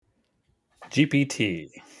GPT.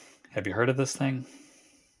 Have you heard of this thing?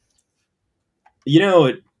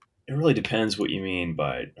 It really depends what you mean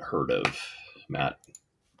by heard of, Matt.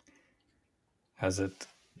 Has it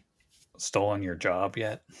stolen your job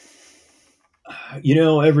yet?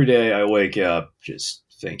 Every day I wake up just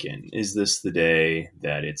thinking, is this the day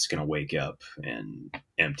that it's going to wake up and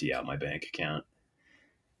empty out my bank account?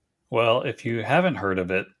 Well, if you haven't heard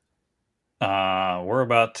of it, we're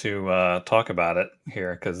about to talk about it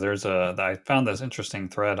here because I found this interesting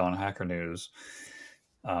thread on Hacker News.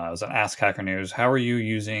 It was an Ask Hacker News. How are you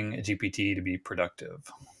using GPT to be productive?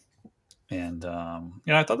 And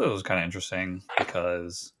I thought that was kind of interesting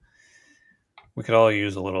because we could all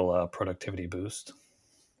use a little productivity boost.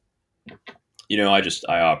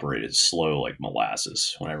 I operate as slow like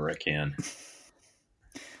molasses whenever I can.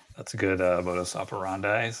 That's a good modus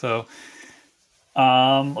operandi. So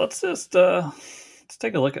let's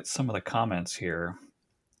take a look at some of the comments here.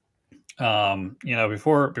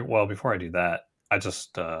 Before I do that, I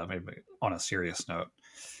just maybe on a serious note,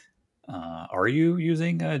 are you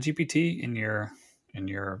using GPT in your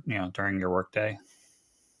during your workday?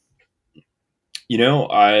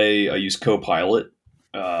 I use Copilot,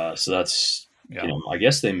 so that's Yeah. I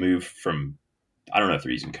guess they moved from, I don't know if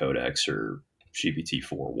they're using Codex or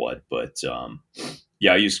GPT-4 or what, but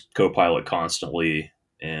yeah, I use Copilot constantly,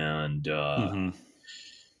 and Mm-hmm.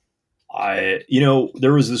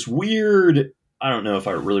 there was this weird. I don't know if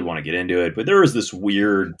I really want to get into it, but there was this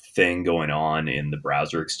weird thing going on in the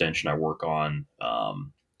browser extension I work on,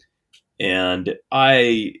 and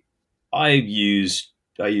I used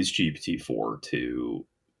GPT-4 to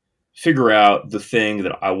figure out the thing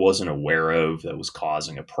that I wasn't aware of that was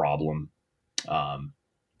causing a problem. Um,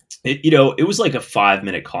 it was like a 5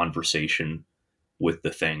 minute conversation with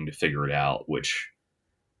the thing to figure it out, which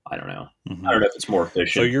I don't know. I Mm-hmm. don't know if it's more So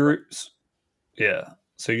efficient. you're yeah.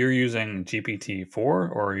 So you're using GPT-4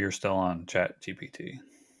 or you're still on Chat GPT?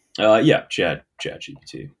 Yeah, Chat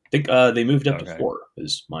GPT. I think they moved up to Okay. 4,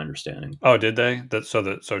 is my understanding. Oh, did they?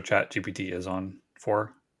 So Chat GPT is on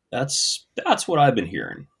 4? That's what I've been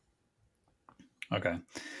hearing. Okay.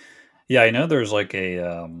 Yeah, I know there's like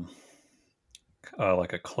a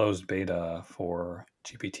closed beta for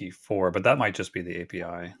GPT-4, but that might just be the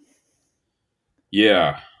API.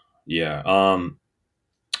 Yeah, yeah,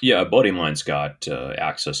 yeah. A buddy of mine's got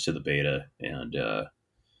access to the beta, and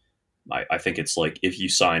I think it's like if you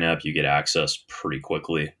sign up, you get access pretty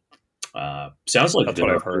quickly. Sounds like That's they're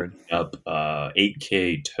what I've opening heard. up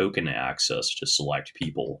 8K token access to select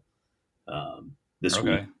people this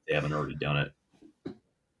week. Okay. They haven't already done it.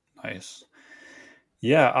 Nice.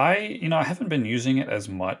 Yeah, I haven't been using it as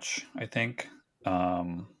much, I think.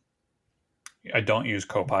 Um, I don't use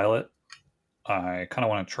Copilot. I kind of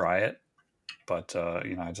want to try it, but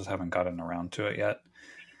I just haven't gotten around to it yet.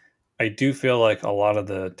 I do feel like a lot of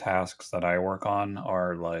the tasks that I work on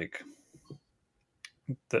are like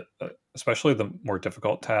especially the more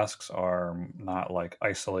difficult tasks are not like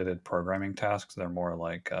isolated programming tasks. They're more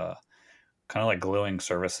like kind of like gluing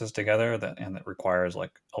services together and it requires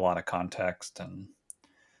like a lot of context and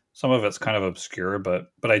some of it's kind of obscure,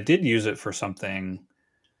 but I did use it for something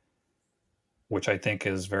which I think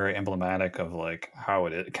is very emblematic of like how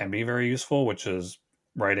it can be very useful, which is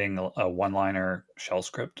writing a one-liner shell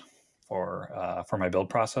script for my build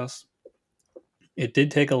process. It did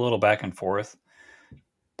take a little back and forth,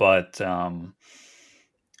 but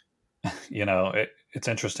it's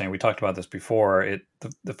interesting. We talked about this before.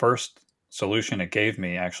 The first solution it gave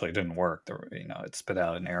me actually didn't work. It spit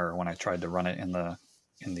out an error when I tried to run it in the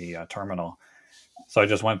terminal. So I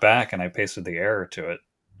just went back and I pasted the error to it,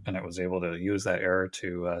 and it was able to use that error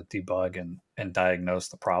to debug and diagnose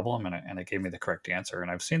the problem, and it gave me the correct answer.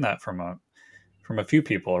 And I've seen that from a few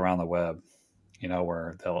people around the web,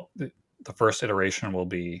 where the first iteration will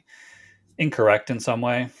be incorrect in some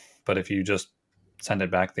way, but if you just send it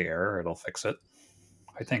back the error, it'll fix it.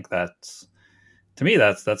 I think that's to me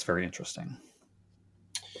that's very interesting.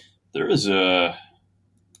 There is a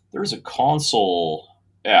console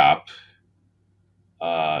app.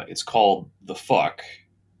 It's called The Fuck,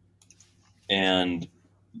 and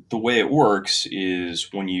the way it works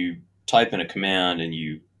is when you type in a command and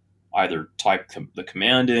you either type the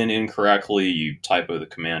command in incorrectly, you typo the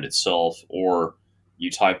command itself, or you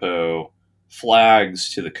typo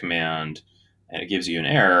flags to the command and it gives you an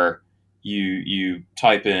error. You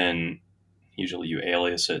type in, usually you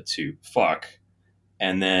alias it to fuck,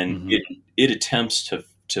 and then Hmm. it attempts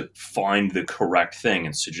to find the correct thing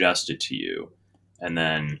and suggest it to you, and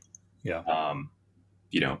then Yeah.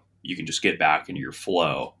 you can just get back into your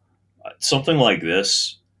flow. Something like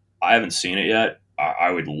this, I haven't seen it yet.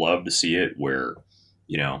 I would love to see it where,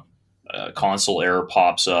 you know, a console error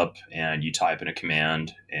pops up, and you type in a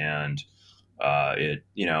command, and it,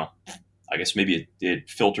 I guess maybe it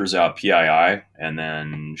filters out PII and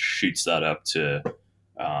then shoots that up to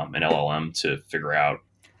an LLM to figure out,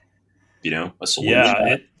 a solution.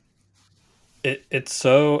 Yeah, it's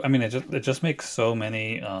so. I mean, it just makes so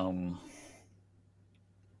many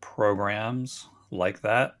programs like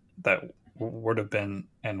that would have been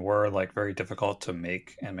and were like very difficult to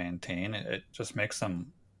make and maintain. It just makes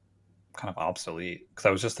them kind of obsolete. Because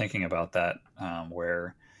I was just thinking about that,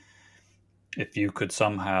 where if you could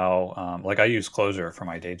somehow, like I use Clojure for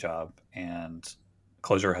my day job, and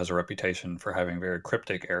Clojure has a reputation for having very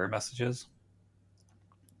cryptic error messages.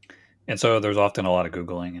 And so there's often a lot of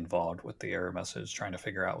Googling involved with the error message, trying to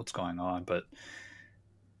figure out what's going on. But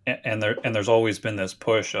there's always been this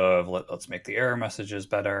push of let's make the error messages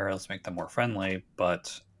better, let's make them more friendly.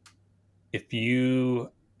 But if you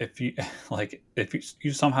like if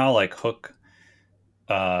you somehow like hook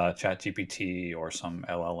chat gpt or some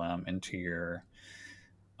llm into your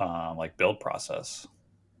like build process,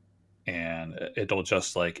 and it'll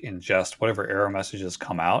just like ingest whatever error messages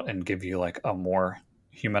come out and give you like a more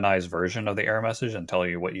humanized version of the error message and tell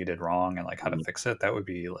you what you did wrong and like how to fix it. That would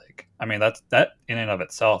be like, I mean, that in and of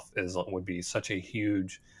itself would be such a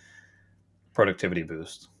huge productivity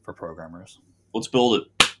boost for programmers. Let's build it.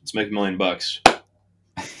 Let's make $1 million.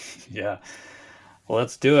 Yeah, well,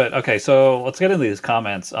 let's do it. Okay, so let's get into these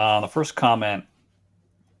comments. The first comment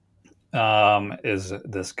is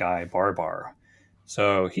this guy Barbar.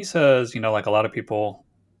 So he says, like a lot of people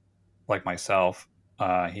like myself,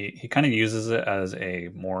 he kind of uses it as a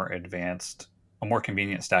more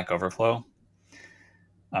convenient Stack Overflow,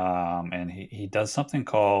 and he does something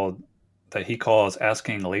called that he calls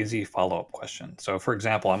asking lazy follow-up questions. So, for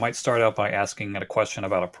example, I might start out by asking it a question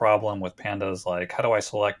about a problem with pandas, like how do I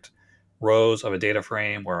select rows of a data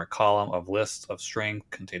frame where a column of lists of string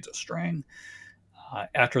contains a string.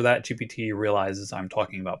 After that, GPT realizes I'm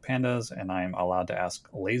talking about pandas, and I'm allowed to ask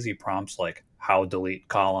lazy prompts like how delete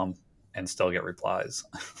column and still get replies.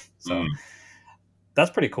 So Mm.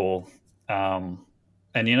 that's pretty cool. And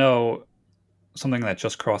something that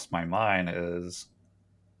just crossed my mind is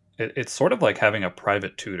it's sort of like having a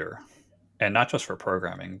private tutor, and not just for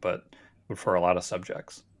programming, but for a lot of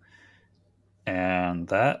subjects. And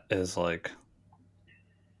that is like,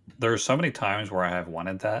 there's so many times where I have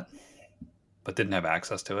wanted that, but didn't have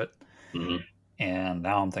access to it. Mm-hmm. And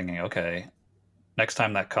now I'm thinking, okay, next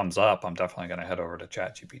time that comes up, I'm definitely going to head over to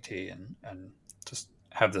ChatGPT and just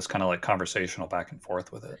have this kind of like conversational back and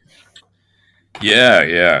forth with it.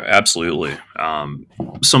 Yeah, absolutely.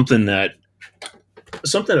 Something that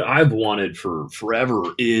I've wanted for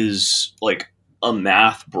forever is like a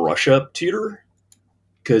math brush up tutor,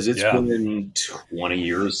 because it's Yeah, been 20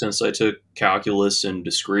 years since I took calculus and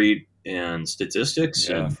discrete and statistics,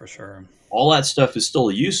 yeah, and for sure. all that stuff is still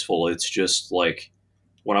useful. It's just like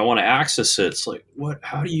when I want to access it, it's like,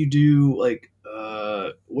 how do you do like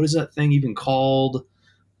what is that thing even called?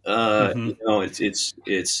 Hmm. It's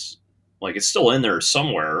like it's still in there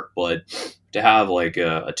somewhere, but to have like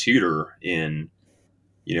a tutor in,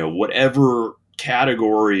 whatever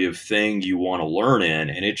category of thing you want to learn in,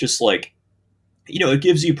 and it just like, it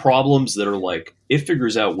gives you problems that are like, it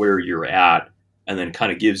figures out where you're at, and then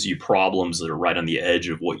kind of gives you problems that are right on the edge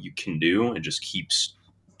of what you can do, and just keeps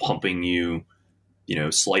pumping you,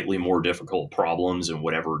 slightly more difficult problems in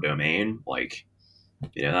whatever domain. Like,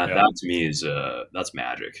 Yeah. that to me is that's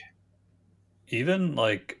magic. Even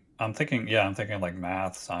like I'm thinking like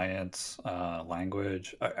math, science,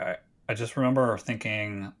 language. I just remember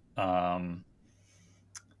thinking, I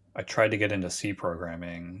tried to get into C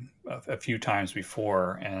programming a few times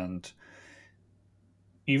before, and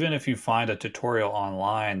even if you find a tutorial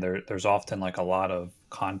online, there's often like a lot of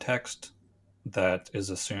context that is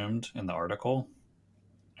assumed in the article,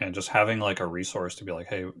 and just having like a resource to be like,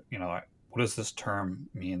 hey, what does this term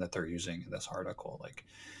mean that they're using in this article? Like,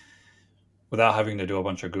 without having to do a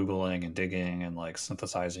bunch of googling and digging and like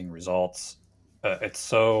synthesizing results. It's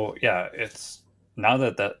so, yeah, it's now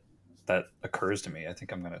that occurs to me, I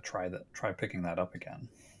think I'm going to try picking that up again.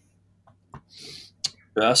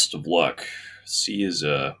 Best of luck. C is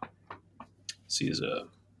a C is a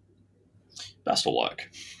best of luck.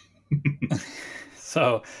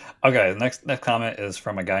 So, okay, next comment is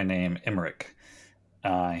from a guy named Emmerich.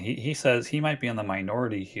 He says he might be in the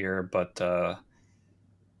minority here, but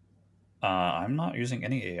I'm not using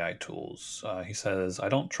any AI tools. He says I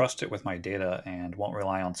don't trust it with my data and won't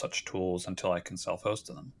rely on such tools until I can self-host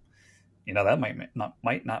them. That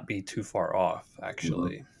might not be too far off, Mhm.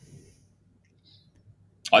 actually.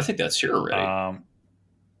 I think that's here already. Um,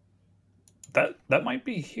 That might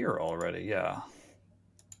be here already. Yeah.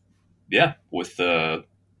 Yeah, with the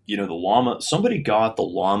Llama. Somebody got the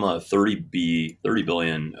Llama 30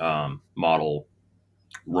 billion model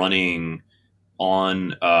running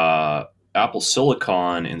on Apple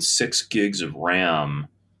Silicon and 6 gigs of RAM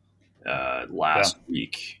Yeah. last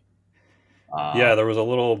week. Yeah, there was a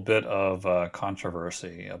little bit of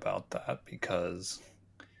controversy about that because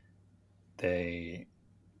they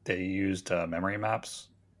they used memory maps,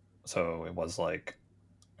 so it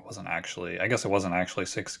wasn't actually. I guess it wasn't actually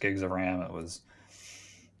 6 gigs of RAM. It was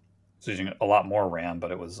using a lot more RAM,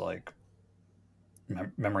 but it was like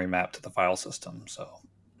memory mapped to the file system. So,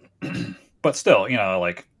 but still,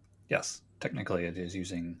 like yes, technically it is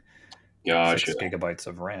using Gotcha, 6 gigabytes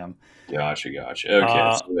of RAM. gotcha. Okay,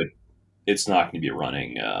 Uh, so it's not going to be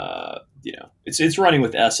running. It's running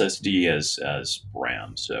with SSD as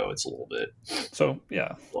RAM, so it's a little bit So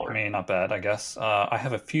yeah, I slower. mean, not bad, I guess. I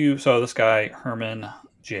have a few. So this guy Herman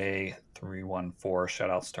J314. Shout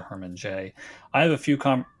outs to Herman J. I have a few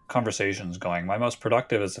conversations going. My most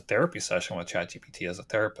productive is a therapy session with ChatGPT as a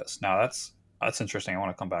therapist. Now that's interesting. I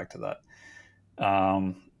want to come back to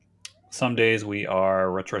that. Some days we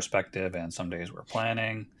are retrospective, and some days we're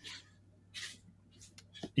planning.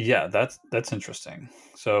 Yeah, that's interesting.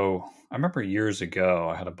 So I remember years ago,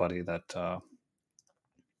 I had a buddy that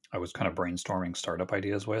I was kind of brainstorming startup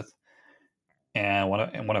ideas with, and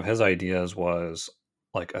one of his ideas was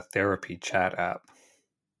like a therapy chat app.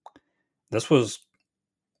 This was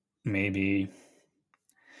maybe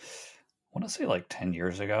I want to say like 10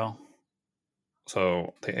 years ago.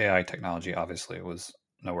 So the AI technology obviously was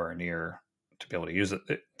nowhere near to be able to use it.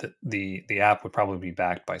 The app would probably be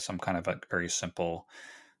backed by some kind of a very simple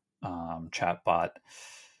chat bot,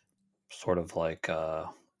 sort of like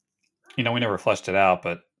we never fleshed it out,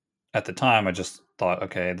 but at the time I just thought,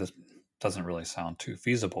 okay, this doesn't really sound too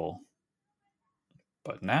feasible.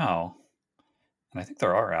 But now, and I think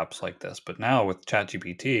there are apps like this, but now with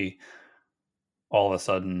ChatGPT, all of a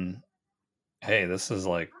sudden, hey, this is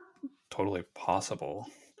like totally possible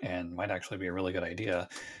and might actually be a really good idea.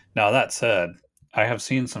 Now, that said, I have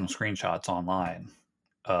seen some screenshots online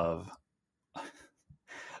of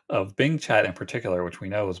Bing Chat in particular, which we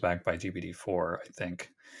know is backed by GPT-4, I think,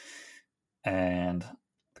 and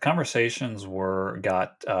the conversations were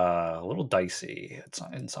got a little dicey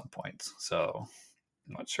in some points. So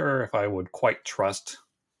I'm not sure if I would quite trust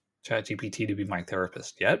ChatGPT to be my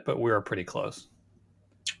therapist yet, but we're pretty close.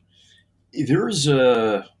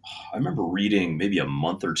 I remember reading maybe a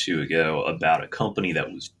month or two ago about a company that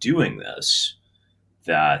was doing this.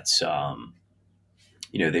 That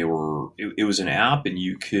it was an app, and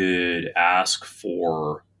you could ask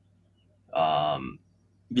for, um,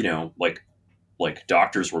 you know, like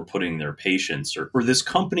doctors were putting their patients, or this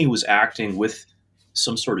company was acting with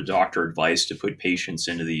some sort of doctor advice to put patients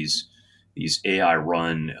into these AI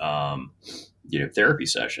run therapy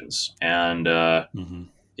sessions, and Hmm.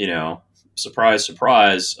 you know, surprise,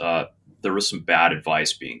 surprise, there was some bad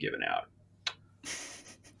advice being given out.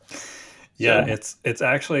 Yeah, So it's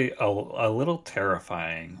actually a little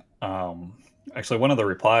terrifying. Actually, one of the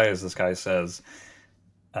replies this guy says,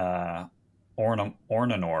 uh,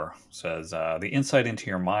 Ornanor says, the insight into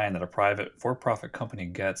your mind that a private for-profit company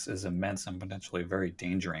gets is immense and potentially very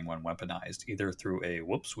dangerous when weaponized, either through a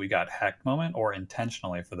 "whoops, we got hacked" moment or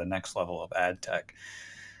intentionally for the next level of ad tech.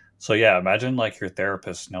 So yeah, imagine like your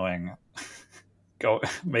therapist knowing go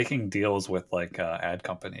making deals with like ad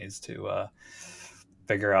companies to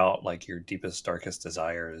figure out like your deepest darkest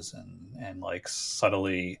desires and like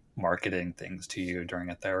subtly marketing things to you during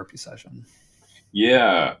a therapy session.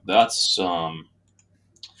 yeah, that's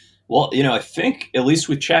well, I think at least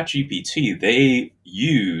with ChatGPT, they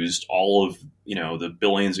used all of the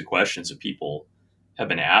billions of questions that people have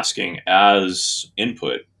been asking as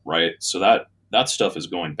input, right? So that stuff is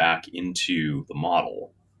going back into the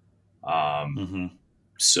model. Um, Hmm.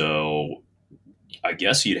 so I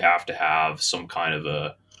guess you'd have to have some kind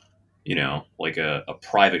of like a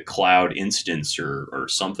private cloud instance or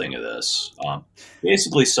something of this.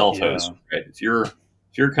 Basically self-hosted, Yeah, right? If you're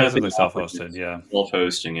kind of basically the applicant self-hosted. Yeah.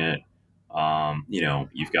 self-hosting it,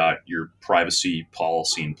 you've got your privacy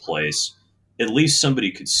policy in place. At least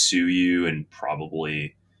somebody could sue you and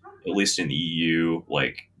probably, at least in the EU,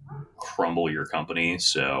 like crumble your company.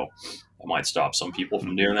 So that might stop some people Hmm.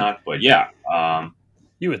 from doing that. But yeah,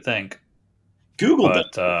 You would think, Google does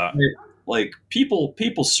but it. Right? Like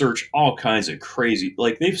people search all kinds of crazy.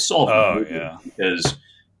 Like they've solved oh murders yeah. because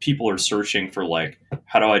people are searching for like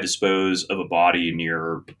how do I dispose of a body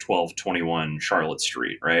near 1221 Charlotte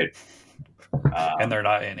Street, right? And Um, they're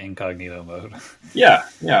not in incognito mode. yeah,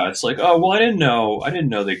 yeah. It's like, oh well, I didn't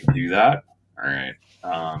know they could do that. All right.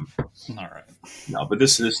 All right. No, but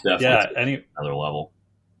this definitely Yeah. takes it to another level.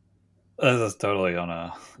 That's totally on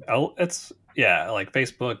a. It's yeah, like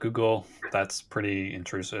Facebook, Google. That's pretty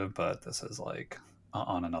intrusive, but this is like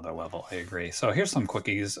on another level. I agree. So here's some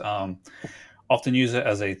quickies. Often use it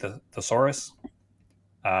as a thesaurus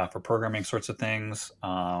for programming sorts of things.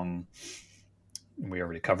 We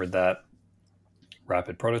already covered that.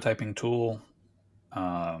 Rapid prototyping tool.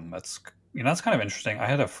 That's that's kind of interesting. I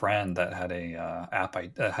had a friend that had a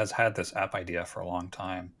has had this app idea for a long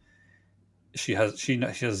time. She has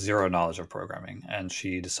zero knowledge of programming, and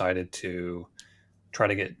she decided to try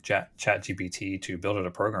to get Chat GPT to build it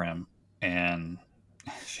a program, and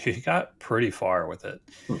she got pretty far with it.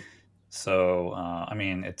 Hmm. So I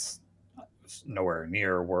mean, it's nowhere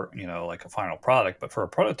near work, like a final product, but for a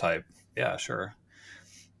prototype, yeah, sure.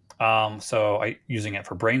 So I using it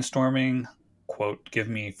for brainstorming. Quote, give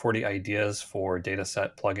me 40 ideas for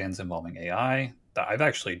dataset plugins involving AI. I've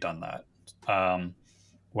actually done that.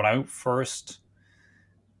 When I first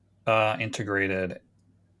integrated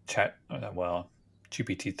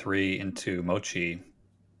GPT-3 into Mochi,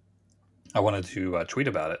 I wanted to tweet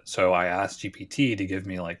about it. So I asked GPT to give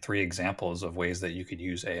me like 3 examples of ways that you could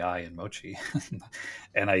use AI in Mochi.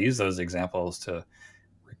 And I use those examples to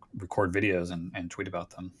record videos and tweet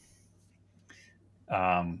about them.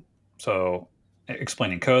 So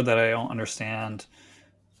explaining code that I don't understand.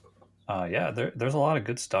 Yeah, there's a lot of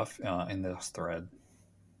good stuff in this thread.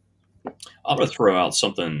 I'm going to throw out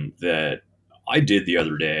something that I did the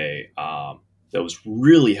other day that was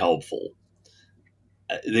really helpful.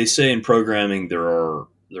 They say in programming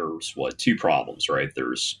there's what, two problems, right?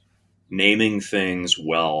 There's naming things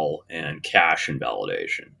well and cache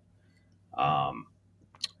invalidation. Um,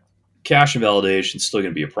 Cache invalidation is still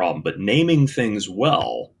going to be a problem, but naming things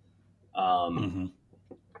well, um, Mm-hmm.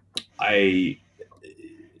 I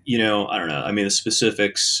I don't know. I mean, the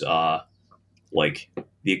specifics, like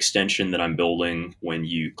the extension that I'm building, when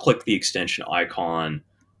you click the extension icon,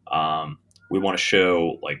 um, we want to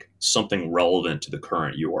show like something relevant to the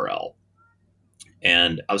current URL.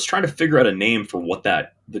 And I was trying to figure out a name for what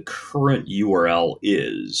that the current URL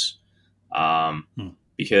is, Hmm.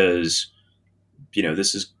 because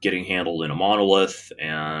this is getting handled in a monolith,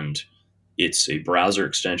 and it's a browser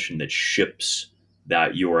extension that ships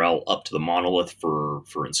that URL up to the monolith for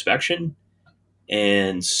inspection.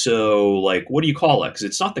 And so, like, what do you call it? Because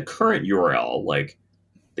it's not the current URL. Like,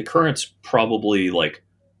 the current's probably like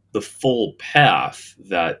the full path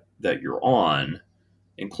that you're on,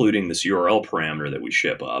 including this URL parameter that we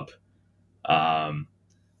ship up. Um,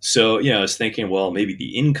 so, I was thinking, well, maybe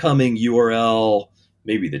the incoming URL,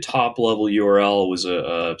 maybe the top level URL was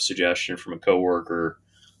a suggestion from a coworker.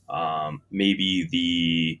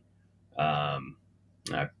 Maybe I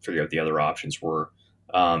forget what the other options were.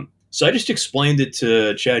 So I just explained it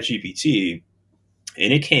to ChatGPT,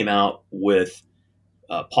 and it came out with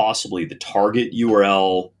possibly the target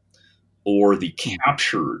URL or the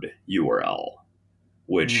captured URL,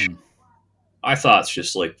 which Mm. I thought is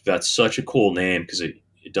just like that's such a cool name because it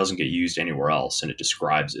doesn't get used anywhere else and it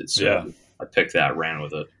describes it. So Yeah. I picked that, ran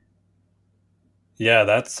with it. Yeah,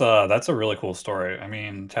 that's a really cool story. I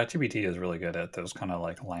mean, ChatGPT is really good at those kind of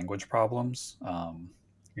like language problems.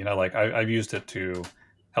 Like I've used it to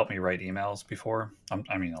help me write emails before.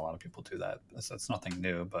 I mean, a lot of people do that. That's nothing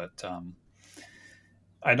new, but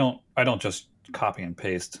I don't just copy and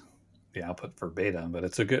paste the output verbatim, but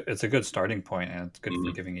it's a good starting point, and it's good for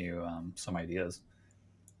Mhm. giving you some ideas.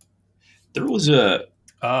 There was a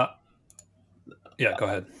Uh, yeah, go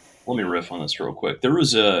ahead. Let me riff on this real quick.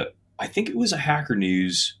 I think it was a Hacker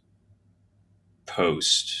News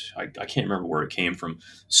post. I can't remember where it came from.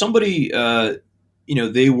 Somebody,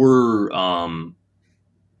 they were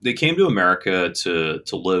they came to America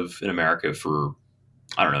to live in America for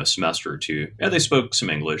I don't know, a semester or two. Yeah, they spoke some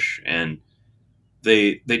English, and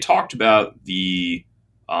they talked about the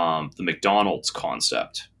McDonald's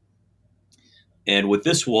concept. And what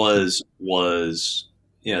this was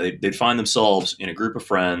they'd find themselves in a group of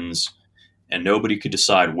friends, and nobody could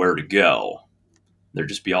decide where to go. There'd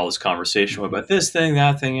just be all this conversation Hmm. about this thing,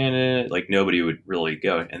 that thing in it. Like nobody would really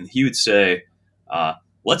go, and he would say,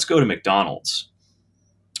 "Let's go to McDonald's."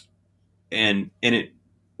 And it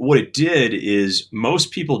what it did is most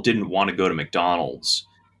people didn't want to go to McDonald's,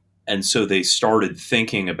 and so they started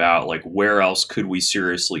thinking about like where else could we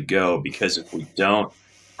seriously go, because if we don't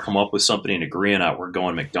come up with something and agree on it, we're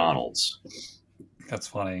going McDonald's. That's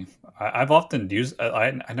funny. I've often used.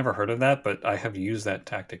 I never heard of that, but I have used that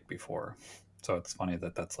tactic before. So it's funny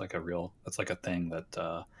that that's like a thing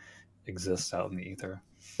that exists out in the ether.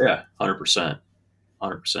 Yeah, 100%,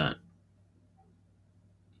 100%.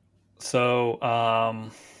 So,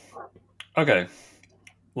 okay,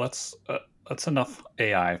 let's that's enough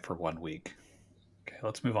AI for 1 week. Okay,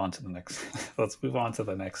 let's move on to the next. Let's move on to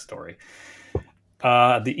the next story.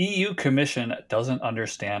 The EU Commission doesn't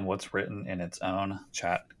understand what's written in its own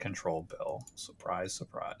chat control bill. Surprise,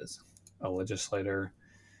 surprise. A legislator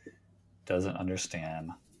doesn't understand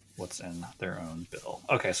what's in their own bill.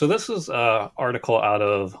 Okay, so this is an article out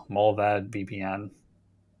of Mulvad VPN,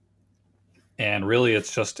 and really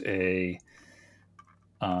it's just a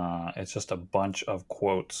bunch of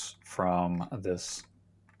quotes from this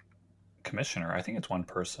commissioner. I think it's one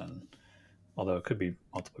person, although it could be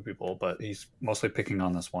multiple people, but he's mostly picking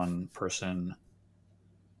on this one person,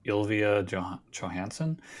 Ylvia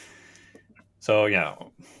Johansson. So yeah,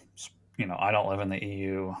 I don't live in the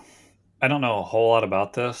EU. I don't know a whole lot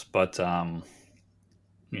about this, but some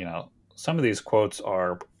of these quotes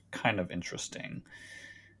are kind of interesting.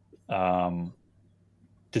 Um,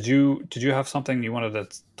 did you have something you wanted to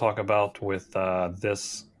talk about with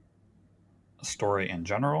this story in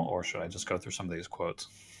general, or should I just go through some of these quotes?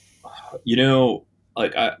 You know,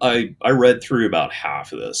 like I read through about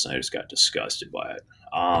half of this and I just got disgusted by it.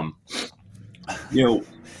 You know, Yeah.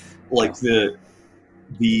 like the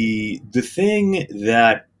thing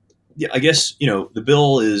that, yeah, I guess, the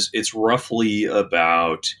bill is, it's roughly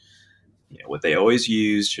about, what they always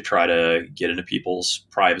use to try to get into people's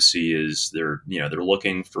privacy is they're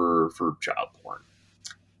looking for child porn.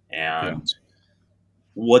 Yeah. And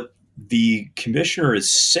what the commissioner is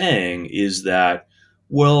saying is that,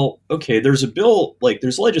 well, okay, there's a bill, like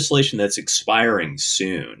there's legislation that's expiring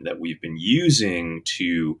soon that we've been using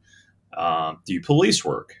to do police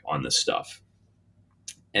work on this stuff,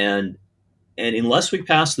 and unless we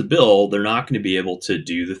pass the bill, they're not going to be able to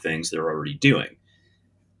do the things they're already doing.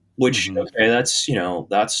 Which, Hmm. okay, that's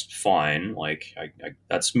fine. Like,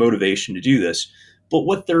 that's motivation to do this. But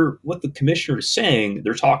what the commissioner is saying,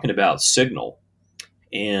 they're talking about Signal.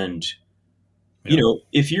 And Yeah.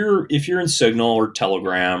 if you're in Signal or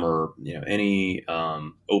Telegram or any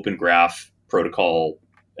Open Graph protocol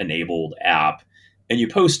enabled app, and you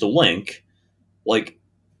post a link, like,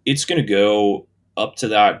 it's going to go up to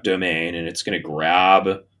that domain and it's going to grab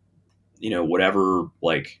whatever,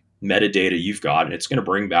 like, metadata you've got, and it's going to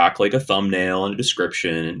bring back like a thumbnail and a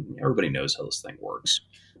description, and everybody knows how this thing works.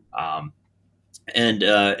 Um,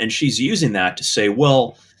 and she's using that to say,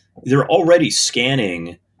 well, they're already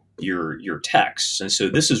scanning your texts, and so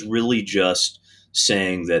this is really just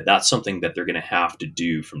saying that that's something that they're going to have to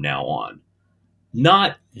do from now on.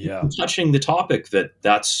 Not Yeah. touching the topic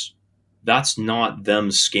that's not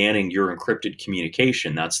them scanning your encrypted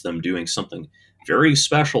communication. That's them doing something very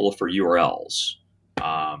special for URLs.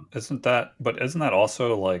 Um, Isn't that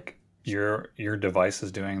also like your device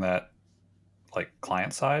is doing that, like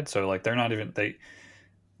client side? So like they are not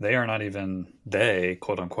even, they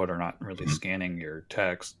quote unquote are not really scanning your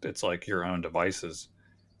text. It's like your own devices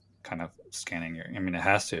kind of scanning your. I mean, it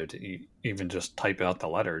has to even just type out the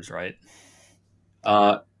letters, right?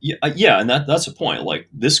 yeah, and that's a point. Like,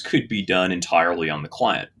 this could be done entirely on the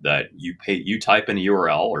client. That you type in a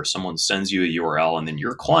URL, or someone sends you a URL, and then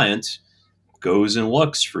your client goes and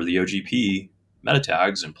looks for the OGP meta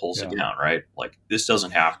tags and pulls it Yeah. down. Right? Like, this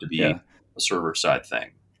doesn't have to be Yeah. a server side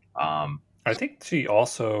thing. Um, I think she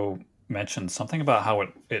also mentioned something about how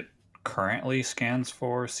it currently scans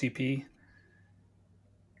for CP.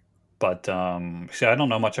 But see, I don't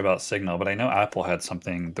know much about Signal, but I know Apple had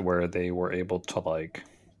something where they were able to like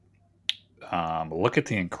look at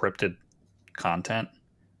the encrypted content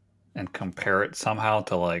and compare it somehow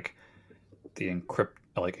to like the encrypted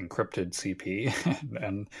CP,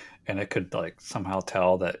 and it could like somehow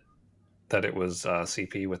tell that it was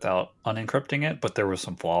CP without unencrypting it. But there were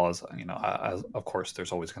some flaws. Of course,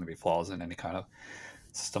 there's always going to be flaws in any kind of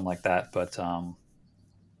system like that. But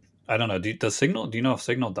I don't know. Does Signal? Do you know if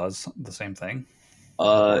Signal does the same thing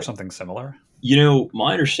uh, or something similar?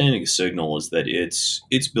 my understanding of Signal is that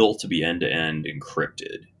it's built to be end to end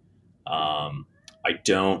encrypted. I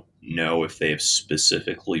don't know if they've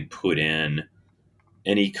specifically put in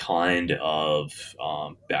any kind of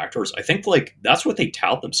backdoors. I think, like, that's what they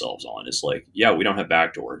tout themselves on, is like, yeah, we don't have Hmm.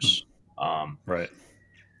 backdoors. Um, Right.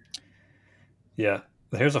 Yeah.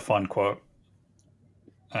 Here's a fun quote.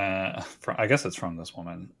 I guess it's from this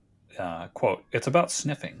woman. Quote, it's about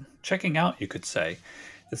sniffing, checking out, you could say.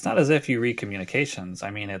 It's not as if you read communications. I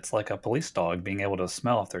mean, it's like a police dog being able to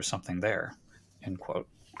smell if there's something there. End quote.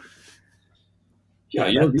 yeah,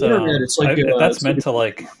 Yeah, the that internet, it's like if that's it's like meant to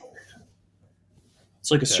like, a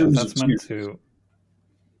yeah, if series of that's meant tubes. to,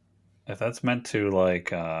 if that's meant to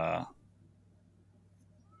like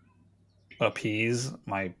appease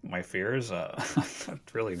my fears, it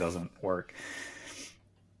really doesn't work.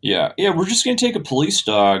 Yeah, yeah. We're just gonna take a police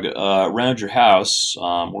dog around your house.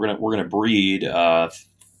 We're gonna breed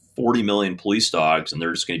 40 million police dogs, and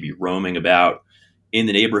they're just gonna be roaming about in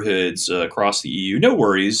the neighborhoods across the EU. No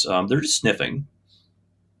worries. They're just sniffing.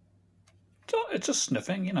 So it's just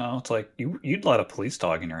sniffing, you know. It's like you'd let a police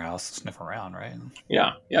dog in your house sniff around, right?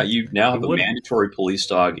 Yeah, yeah. You now You have a wouldn't. mandatory police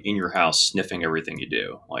dog in your house sniffing everything you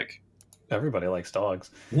do. Like, Everybody likes dogs.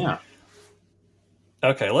 yeah,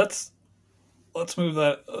 Okay, let's move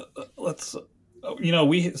that. Let's you know,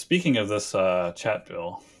 we speaking of this chat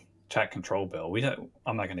control bill.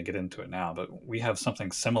 I'm not going to get into it now, but we have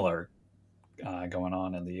something similar going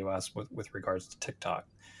on in the U.S. with regards to TikTok.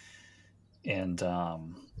 And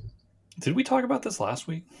did we talk about this last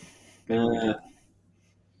week? Maybe we uh, did.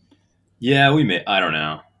 yeah. We may. I don't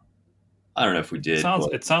know. I don't know if we did, Sounds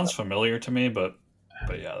but it sounds familiar to me, but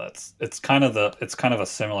yeah, it's kind of a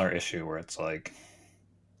similar issue where it's like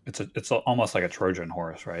almost like a Trojan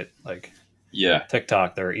horse, right? Like yeah,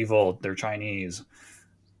 TikTok, they're evil, they're Chinese,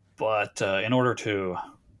 but in order to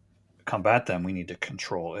combat them, we need to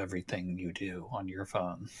control everything you do on your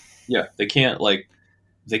phone. yeah. They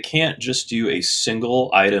can't just do a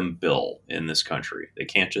single item bill in this country. They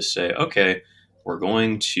can't just say, okay, we're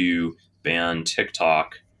going to ban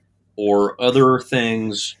TikTok or other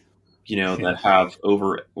things, that Yeah, have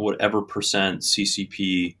over whatever percent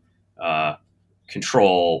CCP uh,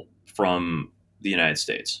 control from the United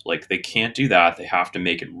States. Like they can't do that. They have to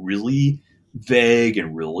make it really vague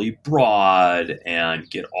and really broad and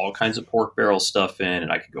get all kinds of pork barrel stuff in.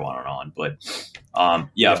 And I could go on and on, but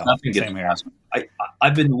yeah, if yeah, nothing gets same here. passed,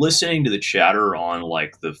 I've been listening to the chatter on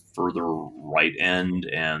like the further right end,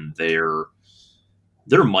 and there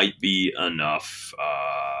might be enough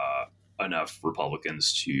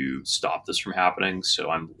Republicans to stop this from happening. So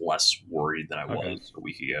I'm less worried than I Okay. was a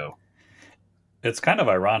week ago. It's kind of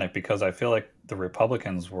ironic because I feel like the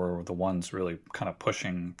Republicans were the ones really kind of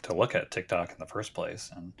pushing to look at TikTok in the first place,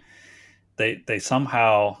 and they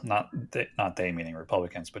somehow not they meaning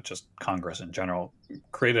Republicans, but just Congress in general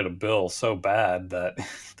created a bill so bad that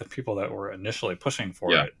the people that were initially pushing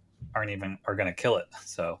for Yeah, it are going to kill it.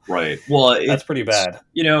 So right. Well, that's pretty bad.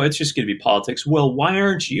 it's just going to be politics. Well, why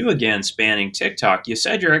aren't you against banning TikTok? You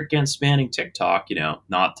said you're against banning TikTok.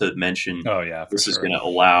 Not to mention Oh yeah, for this is sure. going to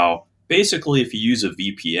allow basically if you use a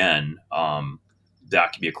VPN,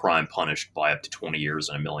 that can be a crime punished by up to 20 years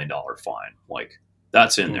and $1 million fine. Like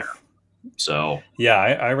that's in there. Oof. So Yeah,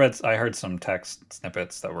 I heard some text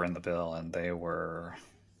snippets that were in the bill, and they were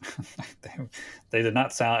they, they did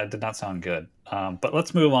not sound it did not sound good. But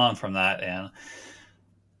let's move on from that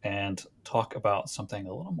and talk about something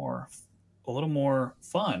a little more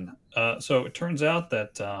fun. So it turns out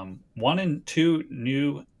that 1 in 2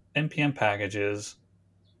 new npm packages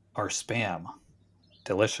are spam.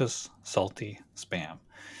 Delicious, salty spam.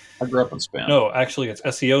 I grew up on spam. No, actually, it's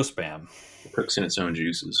SEO spam. It cooks in its own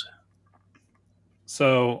juices.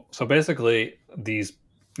 So basically, these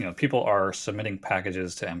people are submitting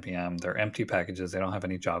packages to npm. They're empty packages. They don't have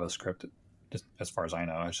any JavaScript, just as far as I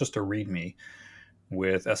know. It's just a README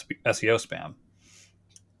with SEO spam.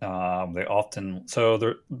 They often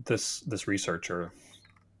this researcher.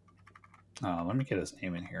 Let me get his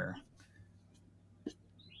name in here.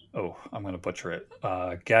 Oh, I'm going to butcher it.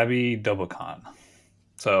 Gabby Dobokan.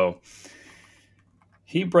 So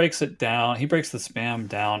he breaks it down. He breaks the spam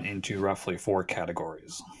down into roughly 4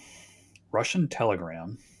 categories: Russian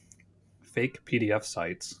Telegram, fake PDF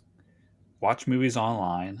sites, watch movies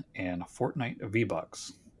online, and Fortnite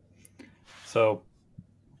V-Bucks. So,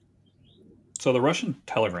 so the Russian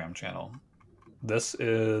Telegram channel. This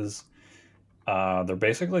is they're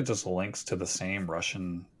basically just links to the same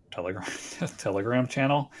Russian Telegram Telegram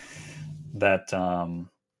channel that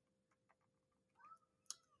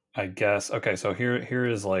I guess. Okay, so here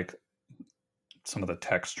is like some of the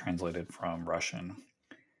text translated from Russian.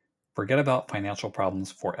 Forget about financial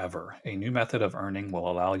problems forever. A new method of earning will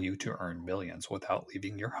allow you to earn millions without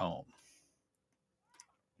leaving your home.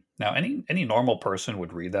 Now, any normal person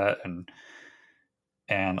would read that,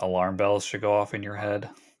 and alarm bells should go off in your head.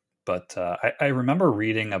 But I remember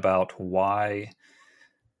reading about why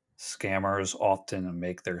scammers often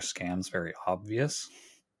make their scams very obvious,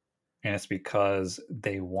 and it's because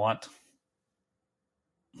they want.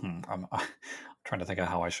 I'm trying to think of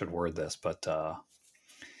how I should word this, but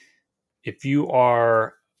if you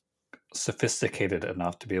are sophisticated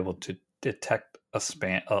enough to be able to detect a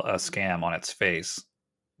scam on its face,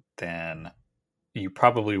 then you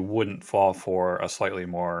probably wouldn't fall for a slightly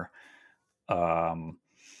more um,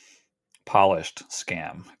 polished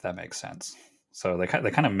scam, if that makes sense. So they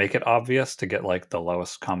kind of make it obvious to get like the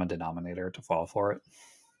lowest common denominator to fall for it.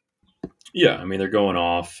 Yeah, I mean they're going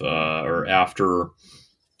off or after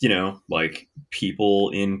like people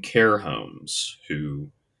in care homes who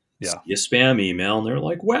Yeah. see a spam email and they're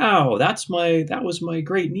like, "Wow, that was my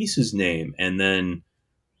great niece's name," and then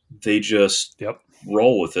they just Yep.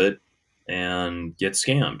 roll with it and get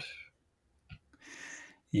scammed.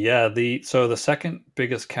 Yeah, the second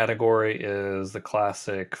biggest category is the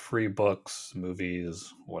classic free books,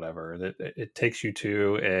 movies, whatever. It takes you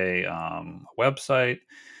to a website.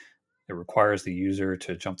 It requires the user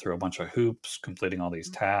to jump through a bunch of hoops, completing all these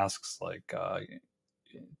tasks, like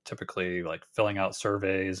typically like filling out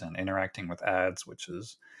surveys and interacting with ads, which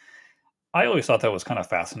is I always thought that was kind of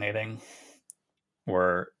fascinating.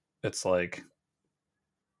 Where it's like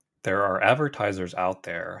there are advertisers out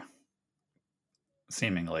there,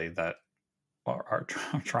 seemingly that are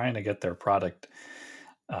trying to get their product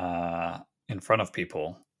uh, in front of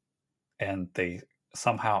people, and they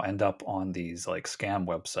somehow end up on these like scam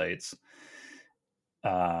websites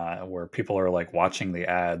where people are like watching the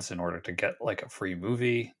ads in order to get like a free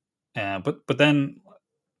movie. But then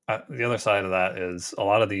the other side of that is a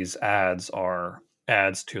lot of these ads are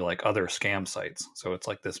ads to like other scam sites. So it's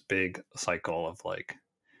like this big cycle of like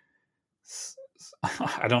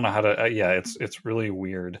I don't know how to. Yeah, it's really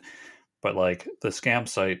weird. But like the scam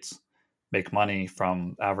sites make money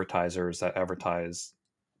from advertisers that advertise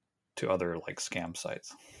to other like scam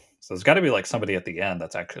sites. So there's got to be like somebody at the end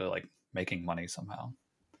that's actually like making money somehow.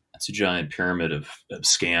 It's a giant pyramid of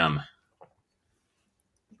scam.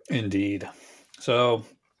 Indeed. So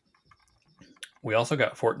we also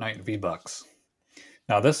got Fortnite V-Bucks.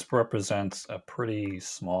 Now this represents a pretty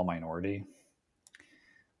small minority,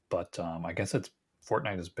 but I guess it's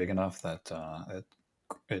Fortnite is big enough that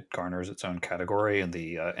it garners its own category in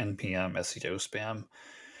the NPM SEO spam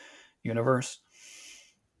universe.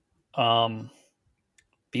 Um,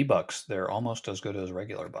 V-Bucks, they're almost as good as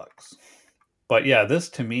regular bucks. But yeah, this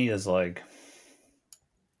to me is like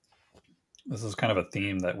this is kind of a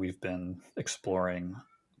theme that we've been exploring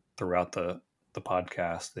throughout the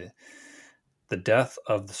podcast, the death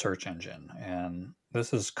of the search engine. And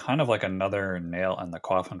this is kind of like another nail in the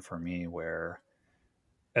coffin for me where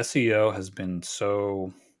SEO has been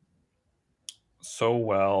so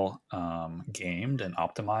well gamed and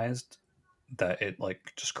optimized that it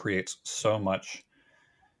like just creates so much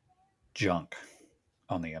junk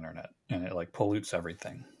on the internet and it like pollutes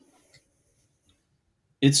everything.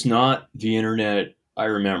 It's not the internet I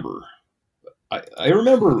remember. I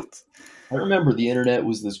remember I remember the internet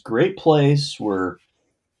was this great place where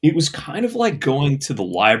it was kind of like going to the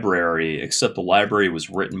library, except the library was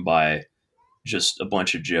written by just a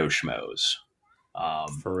bunch of Joe Schmoes. Um,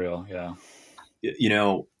 For real, yeah. you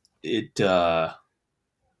know, it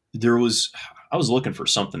there was I was looking for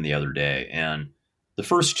something the other day, and the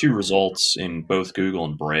first two results in both Google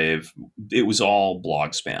and Brave, it was all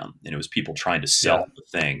blog spam, and it was people trying to Yeah. sell the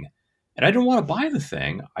thing. And I didn't want to buy the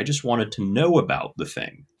thing; I just wanted to know about the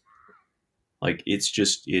thing. Like it's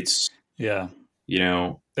Yeah. you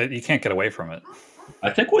know You can't get away from it. I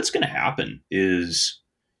think what's going to happen is,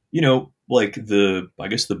 like I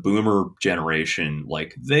guess the boomer generation,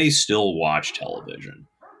 like they still watch television.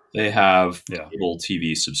 They have Yeah. cable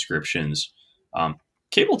TV subscriptions. Um,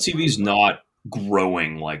 Cable TV is not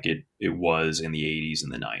growing like it was in the 80s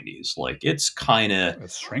and the 90s. Like it's kind of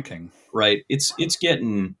It's shrinking. right. It's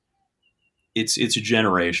getting it's a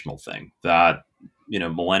generational thing that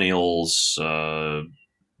millennials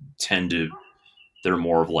tend to they're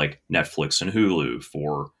more of like Netflix and Hulu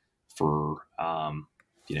for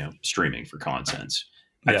streaming for content.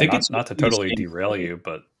 I Yeah, think it's not to the totally same derail thing. you,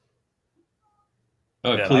 but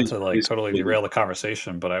yeah, not Please, to like please, totally please. derail the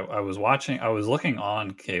conversation, but I was looking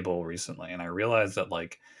on cable recently and I realized that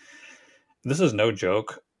like this is no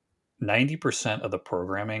joke. 90% of the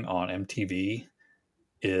programming on MTV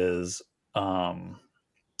is um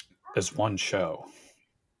is one show.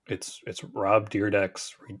 It's Rob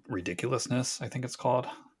Dyrdek's Ridiculousness, I think it's called,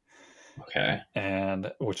 Okay.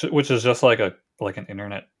 and which is just like an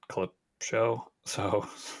internet clip show. So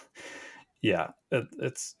yeah,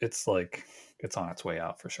 it's like it's on its way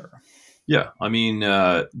out for sure. Yeah, I mean,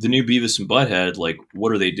 the new Beavis and Butthead, like,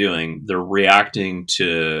 what are they doing? They're reacting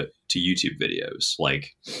to YouTube videos.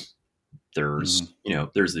 Like, Hmm.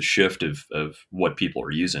 there's the shift of what people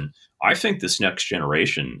are using. I think this next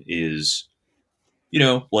generation is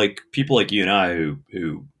like people like you and I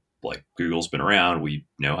who like Google's been around, we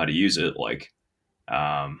know how to use it. Like,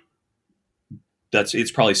 um,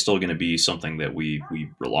 it's probably still going to be something that we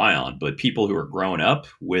rely on. But people who are growing up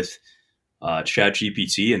with Chat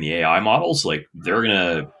GPT and the AI models, like they're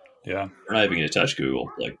gonna Yeah. They're not even going to touch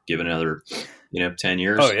Google. Like, give it another, 10 Oh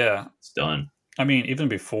years, yeah. it's done. I mean, even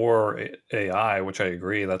before AI, which I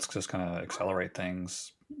agree, that's just going to accelerate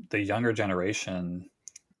things. The younger generation,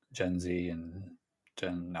 Gen Z and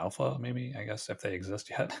Gen Alpha, maybe I guess if they exist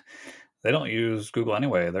yet, they don't use Google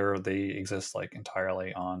anyway. They exist like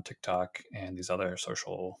entirely on TikTok and these other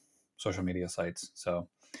social media sites. So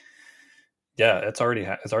yeah, it's already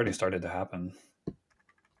started to happen.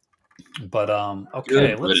 But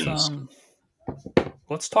okay, Good riddance.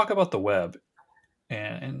 let's talk about the web,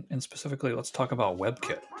 and specifically let's talk about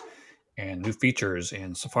WebKit and new features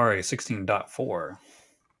in Safari 16.4.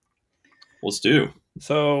 Let's do.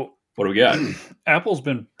 So What do we got? Apple's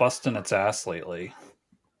been busting its ass lately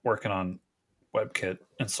working on WebKit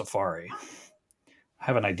in Safari. I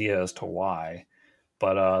have an idea as to why,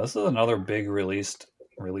 but this is another big release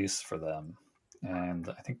for them. And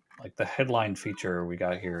I think like the headline feature we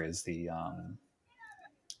got here is the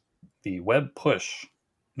web push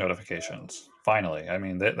notifications. Finally, I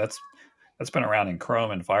mean that's been around in Chrome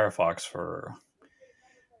and Firefox for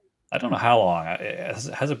I don't know how long.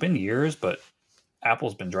 Has it been years? But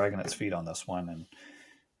Apple's been dragging its feet on this one, and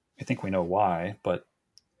I think we know why. But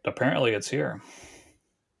apparently, it's here.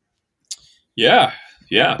 Yeah,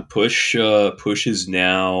 yeah. Push is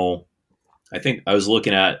now. I think I was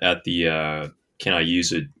looking at the can I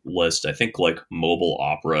use it list. I think like Mobile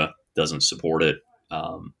Opera doesn't support it,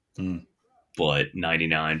 Mm, but ninety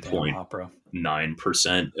nine damn point Opera.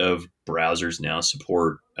 9% of browsers now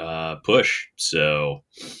support push. So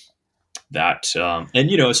that and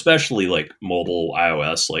especially like mobile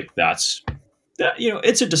iOS, like that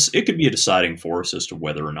it could be a deciding force as to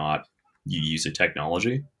whether or not you use a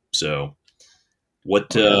technology. So Oh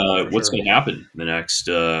yeah, for what's sure. going to happen in the next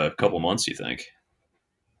couple months? You think?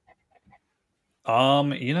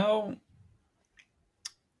 You know,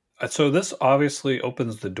 so this obviously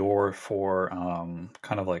opens the door for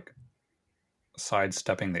kind of like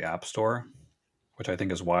sidestepping the App Store, which I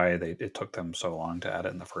think is why it took them so long to add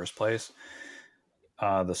it in the first place.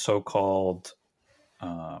 The so-called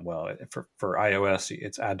well, for iOS,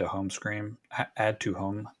 it's add to home screen.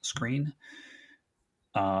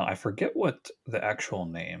 I forget what the actual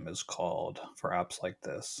name is called for apps like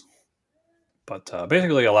this, but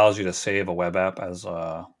basically allows you to save a web app as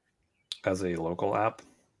a local app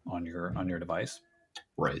on your device.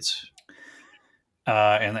 Right.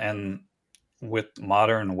 And with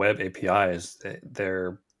modern web APIs,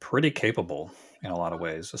 they're pretty capable in a lot of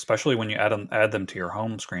ways, especially when you add them to your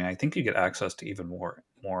home screen. I think you get access to even more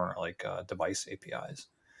like device APIs,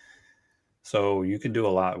 so you can do a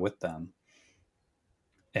lot with them.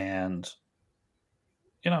 And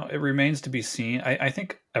it remains to be seen. I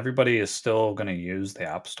think everybody is still going to use the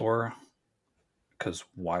App Store because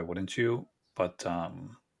why wouldn't you? But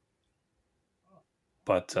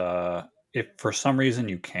if for some reason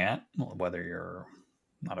you can't, whether you're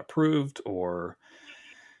not approved or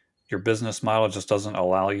your business model just doesn't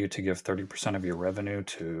allow you to give 30% of your revenue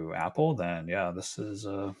to Apple, then yeah, this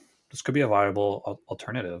could be a viable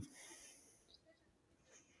alternative.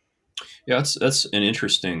 Yeah, that's an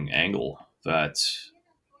interesting angle. That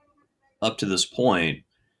up to this point,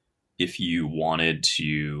 if you wanted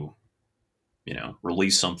to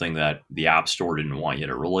release something that the App Store didn't want you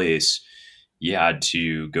to release, you had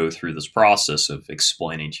to go through this process of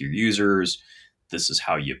explaining to your users this is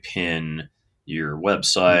how you pin your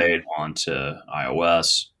website Mm, onto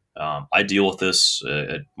iOS. I deal with this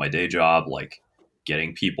at my day job. Like,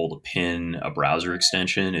 getting people to pin a browser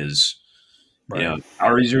extension is, right.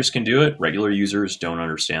 our users can do it. Regular users don't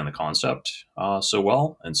understand the concept so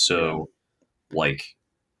well. And Yeah. so, like,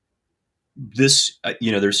 this,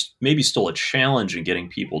 there's maybe still a challenge in getting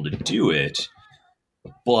people to do it,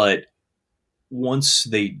 but once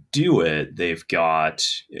they do it, they've got,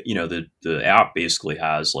 the app basically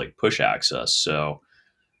has like push access. So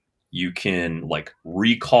you can like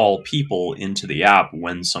recall people into the app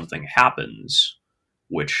when something happens,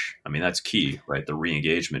 which, I mean, that's key, right? The re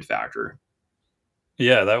engagement factor.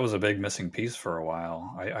 Yeah, that was a big missing piece for a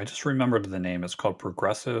while. I just remembered the name. It's called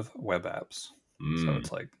Progressive Web Apps. So Mm,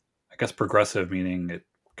 it's like, I guess progressive meaning it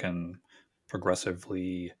can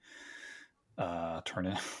progressively turn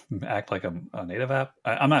it, act like a native app.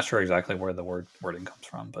 I'm not sure exactly where the wording comes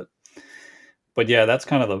from, but yeah, that's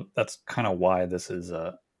kind of why this is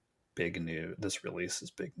a big news. This release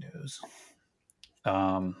is big news.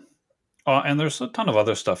 Um, and there's a ton of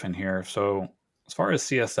other stuff in here. So as far as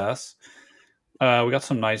CSS, we got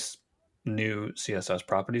some nice new CSS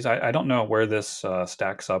properties. I don't know where this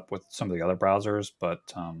stacks up with some of the other browsers, but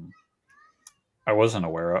I wasn't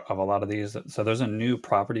aware of a lot of these. So there's a new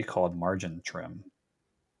property called margin trim,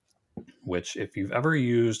 which if you've ever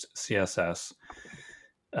used CSS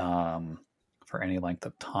um, for any length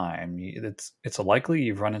of time, it's likely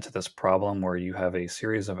you've run into this problem where you have a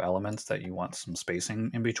series of elements that you want some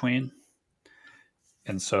spacing in between.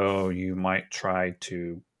 And so you might try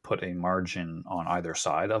to put a margin on either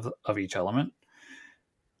side of each element.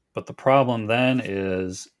 But the problem then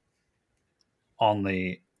is on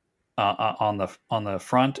the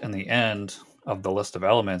front and the end of the list of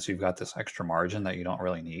elements, you've got this extra margin that you don't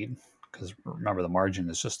really need, because remember, the margin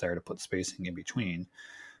is just there to put spacing in between.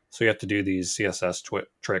 So you have to do these CSS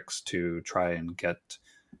tricks to try and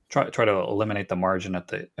try to eliminate the margin at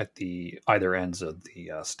the either ends of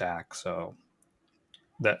the stack. So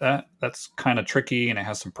that's kind of tricky, and it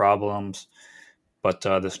has some problems. But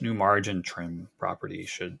this new margin trim property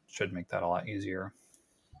should make that a lot easier.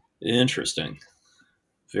 Interesting.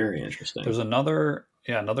 Very interesting. There's another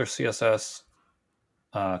CSS,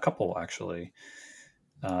 couple actually.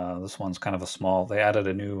 This one's kind of a small. They added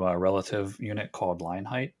a new relative unit called line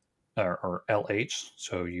height, or LH,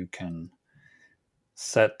 so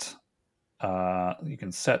set you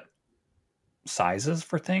can set sizes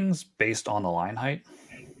for things based on the line height.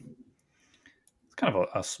 It's kind of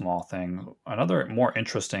a small thing. Another more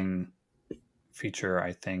interesting feature,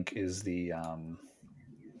 I think, is the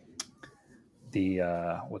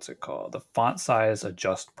what's it called? The font size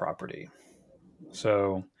adjust property.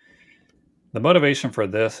 So the motivation for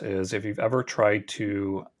this is if you've ever tried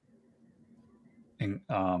to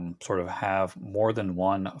sort of have more than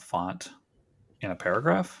one font in a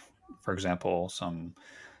paragraph, for example, some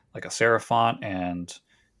like a serif font and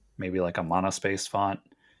maybe like a monospace font,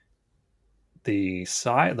 the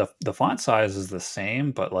font size is the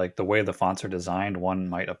same, but like the way the fonts are designed, one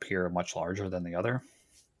might appear much larger than the other.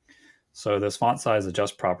 So this font size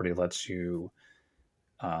adjust property lets you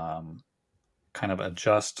um, kind of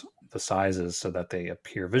adjust the sizes so that they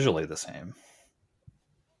appear visually the same.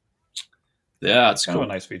 That's Kind of cool.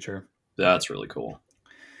 a nice feature. That's really cool.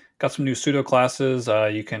 Got some new pseudo classes.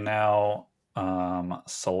 You can now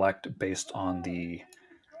select based on the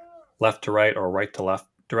left to right or right to left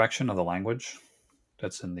direction of the language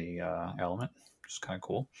that's in the element, which is kind of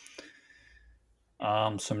cool.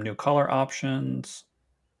 Some new color options,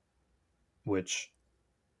 which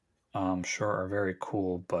I'm sure are very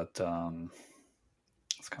cool, but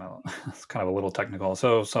it's kind of it's kind of a little technical.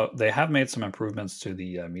 So they have made some improvements to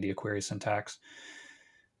the media query syntax.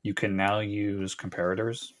 You can now use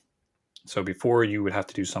comparators. So before you would have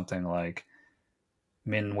to do something like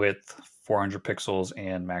min width 400 pixels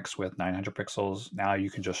and max width 900 pixels. Now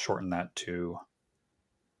you can just shorten that to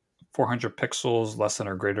 400 pixels less than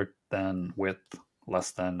or greater than width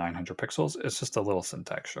less than 900 pixels. It's just a little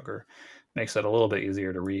syntax sugar. Makes it a little bit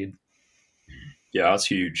easier to read. Yeah, that's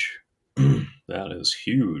huge. That is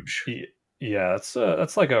huge. Yeah,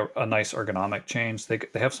 that's like a nice ergonomic change. They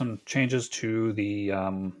have some changes to the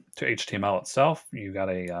to HTML itself. You got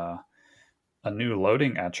a new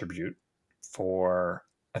loading attribute for,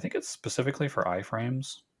 I think it's specifically for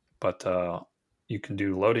iframes, but you can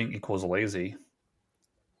do loading equals lazy,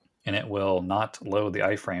 and it will not load the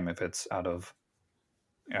iframe if it's out of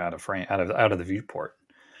the viewport.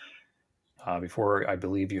 Before, I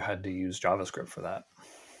believe you had to use JavaScript for that.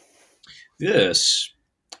 This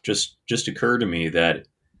just occurred to me that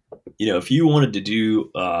if you wanted to do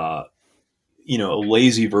a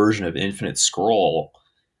lazy version of infinite scroll,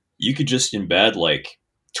 you could just embed like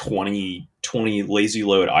 20 lazy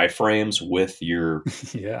load iframes with your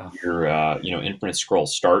Yeah, infinite scroll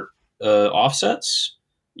start offsets.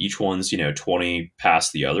 Each one's 20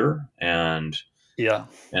 past the other, and yeah,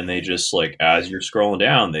 they just, like, as you're scrolling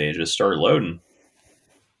down, they just start loading.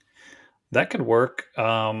 that could work.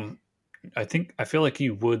 I feel like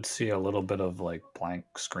you would see a little bit of like blank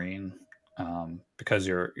screen, because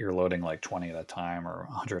you're loading like 20 at a time or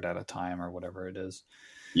 100 at a time or whatever it is.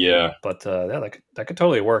 Yeah. But yeah, that could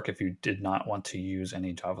totally work if you did not want to use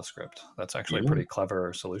any JavaScript. That's actually a Yeah. pretty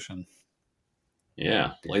clever solution.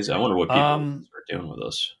 Yeah. Lazy. I wonder what people Um, start doing with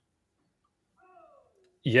this.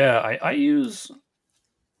 yeah, I use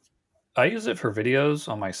it for videos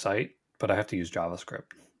on my site, but I have to use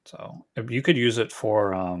JavaScript. So you could use it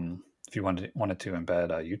for if you wanted to embed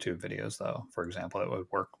YouTube videos, though, for example, it would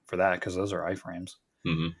work for that because those are iframes.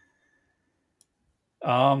 Hmm.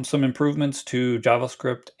 Some improvements to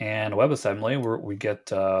JavaScript and WebAssembly, where we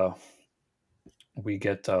get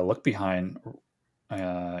look behind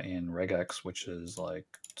in regex, which is like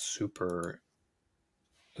super.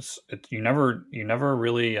 You never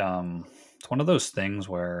really. It's one of those things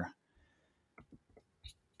where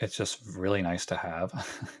it's just really nice to have.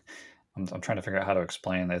 I'm trying to figure out how to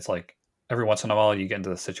explain. It's like every once in a while you get into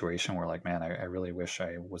the situation where like, man, I really wish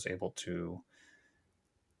I was able to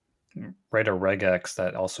write a regex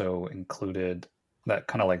that also included that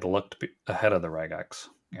kind of like looked ahead of the regex.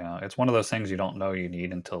 It's one of those things you don't know you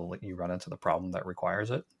need until you run into the problem that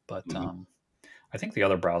requires it. But Mhm. I think the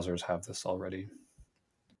other browsers have this already.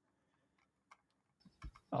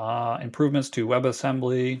 Improvements to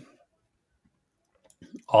WebAssembly,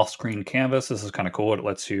 off-screen canvas. This is kind of cool. It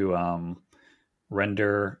lets you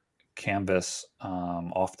render canvas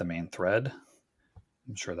off the main thread.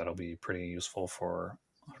 I'm sure that'll be pretty useful for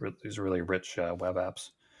these really rich web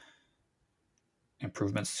apps.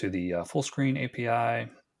 Improvements to the full screen API.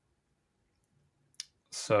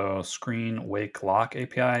 So screen wake lock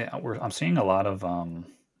API. I'm seeing a lot of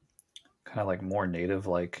kind of like more native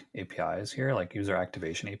like APIs here, like user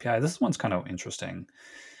activation API. This one's kind of interesting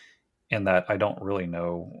in that I don't really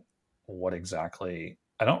know what exactly.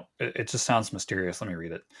 I don't. It just sounds mysterious. Let me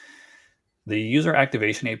read it. The user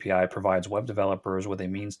activation API provides web developers with a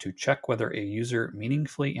means to check whether a user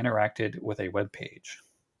meaningfully interacted with a web page.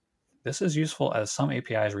 This is useful as some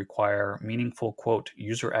APIs require meaningful, quote,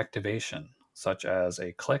 user activation, such as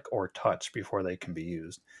a click or touch before they can be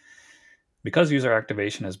used. Because user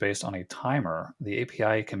activation is based on a timer, the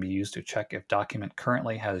API can be used to check if document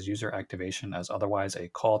currently has user activation, as otherwise a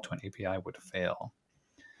call to an API would fail.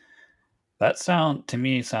 That to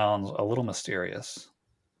me sounds a little mysterious,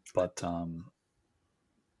 but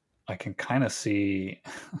I can kind of see.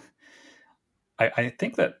 I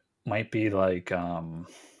think that might be like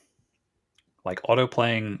auto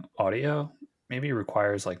playing audio maybe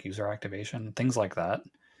requires like user activation, things like that.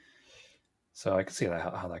 So I can see that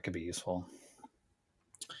how that could be useful.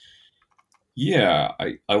 Yeah,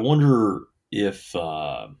 I wonder if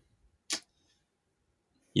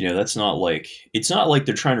that's not like it's not like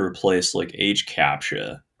they're trying to replace like age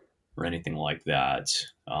captcha or anything like that.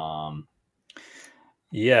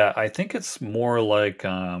 Yeah, I think it's more like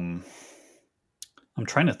I'm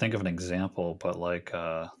trying to think of an example, but like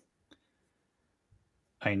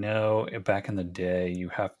I know back in the day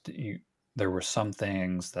you there were some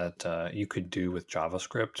things that you could do with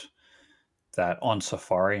JavaScript that on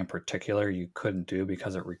Safari in particular you couldn't do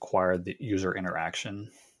because it required the user interaction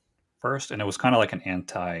first, and it was kind of like an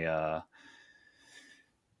anti.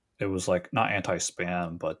 It was like not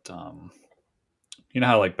anti-spam, but you know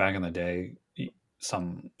how like back in the day,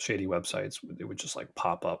 some shady websites it would just like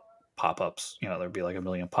pop-ups. There'd be like a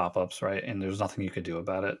million pop-ups, right? And there's nothing you could do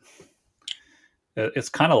about it. It's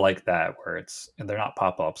kind of like that, where they're not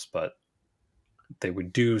pop-ups, but they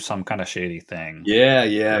would do some kind of shady thing Yeah,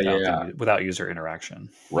 yeah, without yeah. without user interaction.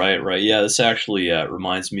 Right, right. Yeah, this actually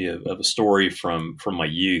reminds me of a story from my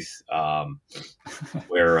youth,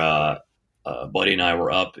 where a buddy and I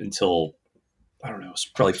were up until I don't know, it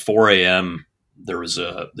was probably 4 a.m. There was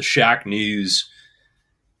the Shack News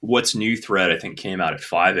What's New thread I think came out at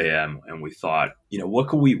 5 a.m. and we thought, what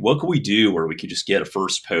could we do where we could just get a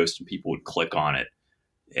first post and people would click on it,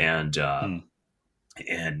 and Hmm.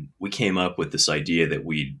 and we came up with this idea that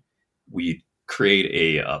we'd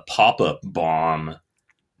create a pop up bomb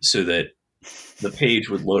so that the page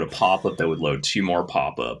would load a pop up that would load two more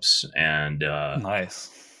pop ups, Nice.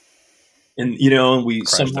 and we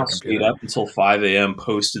Crash somehow their stayed computer. up until 5 a.m.,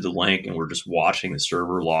 posted the link, and we're just watching the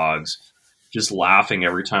server logs, just laughing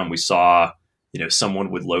every time we saw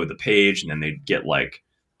someone would load the page, and then they'd get like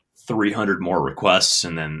 300 more requests,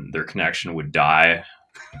 and then their connection would die.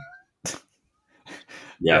 Yeah,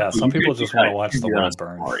 Yeah, but some you people could do just want to that. You watch could the do that on world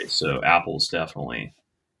burn. Safari. So Apple's definitely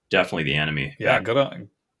the enemy Yeah, back.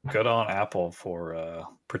 good on Apple for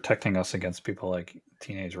protecting us against people like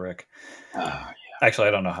teenage Rick. Uh, Actually,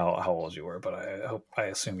 I don't know how old you were, but I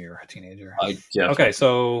assume you're a teenager. I definitely Okay,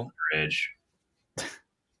 so edge.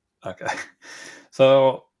 okay,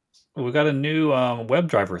 so we got a new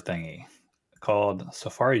WebDriver thingy called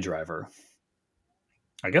Safari Driver.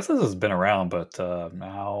 I guess this has been around, but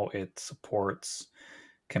now it supports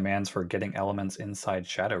commands for getting elements inside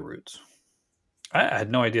shadow roots. I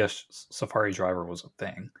had no idea Safari Driver was a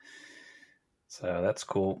thing. So that's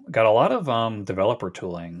cool. Got a lot of developer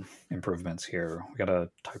tooling improvements here. We got a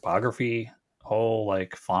typography whole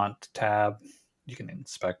like font tab. You can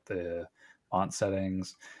inspect the font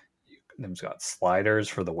settings. Then it's got sliders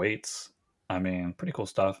for the weights. I mean, pretty cool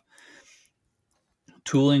stuff.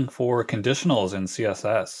 Tooling for conditionals in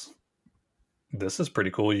CSS. This is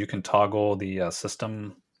pretty cool. You can toggle the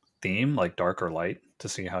system theme, like dark or light, to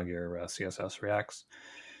see how your CSS reacts.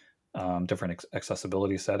 Different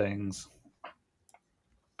accessibility settings.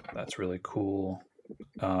 That's really cool.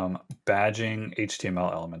 Badging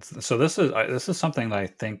HTML elements. So this is something that I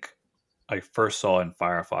think I first saw in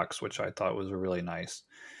Firefox, which I thought was really nice.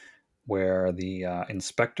 where the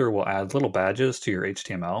inspector will add little badges to your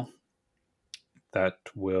HTML that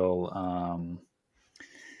will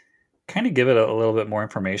kind of give it a little bit more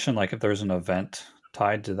information. Like if there's an event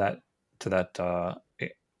tied to that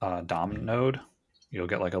DOM node, you'll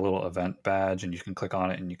get like a little event badge, and you can click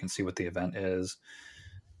on it and you can see what the event is,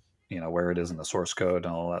 where it is in the source code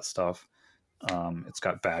and all that stuff. It's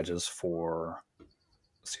got badges for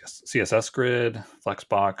CSS Grid,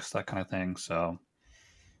 Flexbox, that kind of thing. So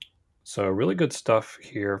really good stuff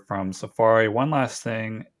here from Safari. One last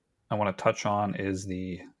thing I want to touch on is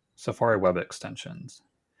the Safari web extensions.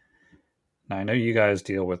 Now I know you guys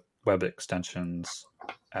deal with web extensions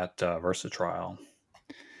at Versatrial.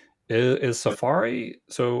 Is Safari,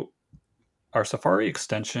 so are Safari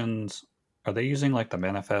extensions, are they using like the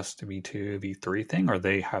Manifest v2, v3 thing, or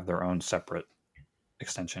they have their own separate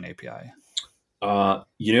extension API? I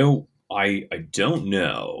don't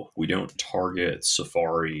know. We don't target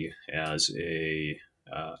Safari as a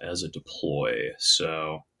deploy,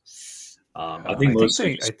 so I think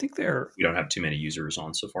mostly I just think they're we don't have too many users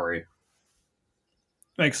on Safari.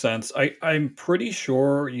 makes sense. I'm pretty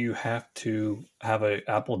sure you have to have a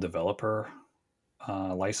Apple developer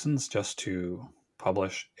license just to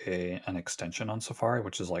publish an extension on Safari,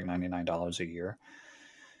 which is like $99 a year.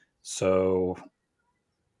 So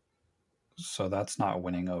that's not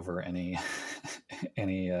winning over any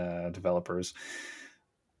any developers,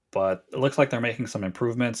 but it looks like they're making some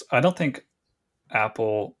improvements. I don't think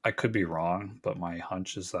Apple, I could be wrong, but my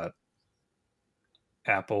hunch is that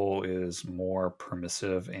Apple is more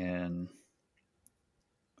permissive in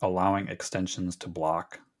allowing extensions to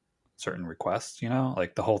block certain requests.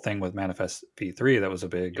 Like the whole thing with Manifest v3, that was a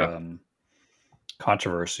big Yeah.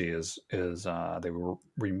 controversy. Is they were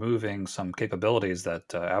removing some capabilities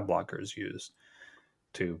that ad blockers use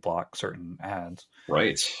to block certain ads.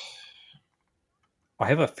 Right. I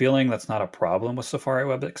have a feeling that's not a problem with Safari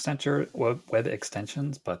web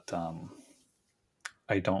extensions, but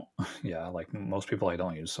I don't. Yeah, like most people, I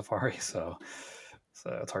don't use Safari, so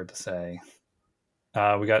it's hard to say.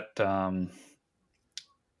 We got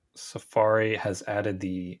Safari has added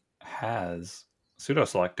the has pseudo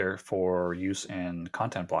selector for use in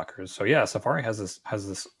content blockers. So yeah, Safari has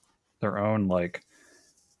this their own like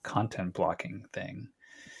content blocking thing.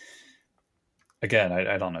 Again,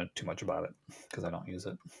 I don't know too much about it because I don't use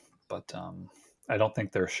it, but I don't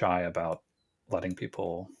think they're shy about letting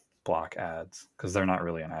people block ads because they're not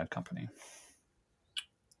really an ad company.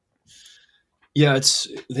 Yeah,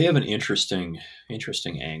 they have an interesting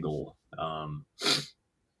angle.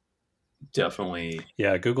 Definitely.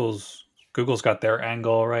 Yeah, Google's got their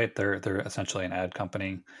angle, right? They're essentially an ad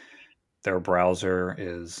company. Their browser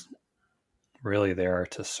is really there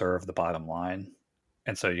to serve the bottom line.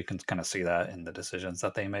 And so you can kind of see that in the decisions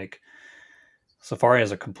that they make. Safari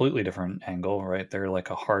has a completely different angle, right? They're like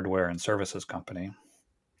a hardware and services company.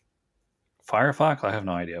 Firefox, I have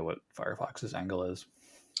no idea what Firefox's angle is.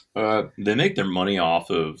 They make their money off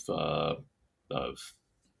of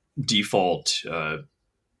default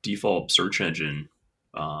default search engine.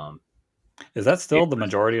 Um, Is that still the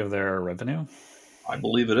majority of their revenue? I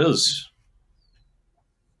believe it is.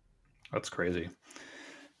 That's crazy.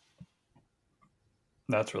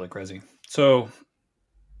 That's really crazy. So,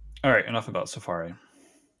 all right, enough about Safari.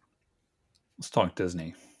 Let's talk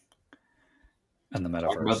Disney and the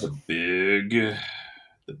Talk about metaverse.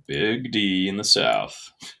 the big D in the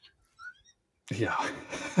South. Yeah.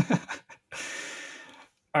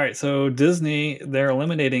 All right, so Disney, they're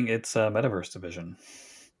eliminating its metaverse division.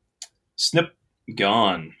 Snip,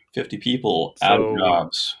 gone. 50 people out of So,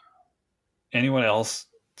 jobs. anyone else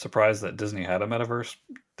surprised that Disney had a metaverse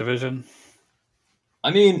division?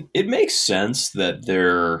 I mean, it makes sense that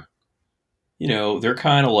they're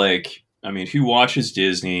kind of like, I mean, who watches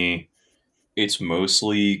Disney? It's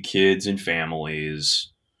mostly kids and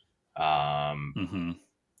families. Um, Mm-hmm.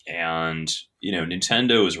 and,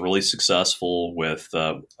 Nintendo is really successful with,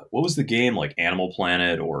 what was the game? Like Animal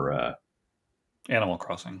Planet or Animal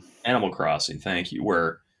Crossing. Animal Crossing, thank you,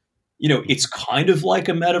 where it's kind of like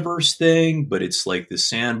a metaverse thing, but it's like the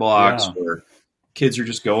sandbox Yeah, where kids are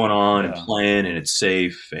just going on and yeah, playing and it's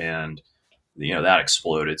safe, and that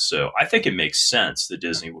exploded. So I think it makes sense that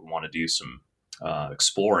Disney would want to do some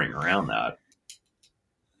exploring around that.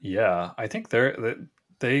 yeah. I think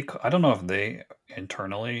they. I don't know if they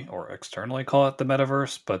internally or externally call it the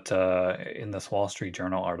metaverse, but in this Wall Street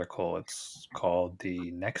Journal article, it's called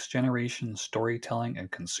the Next Generation Storytelling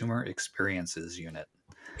and Consumer Experiences Unit.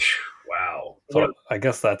 Wow. What So I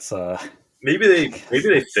guess that's maybe I they guess maybe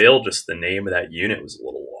they that's failed, just the name of that unit was a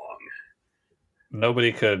little long.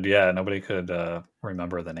 nobody could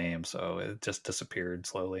remember the name, so it just disappeared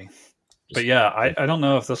slowly. But Just yeah, I don't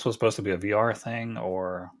know if this was supposed to be a VR thing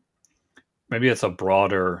or maybe it's a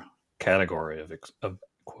broader category of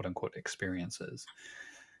quote unquote experiences.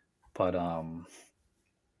 But I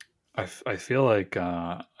feel like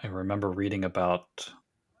I remember reading about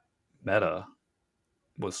Meta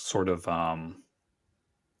was sort of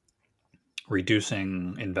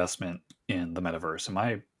reducing investment in the metaverse. Am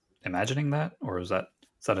I imagining that, or is that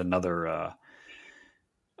another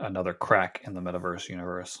crack in the metaverse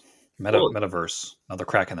universe? well, Metaverse, another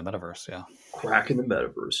crack in the metaverse. Yeah. crack in the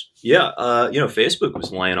metaverse. Yeah, Facebook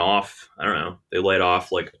was laying off. I don't know. They laid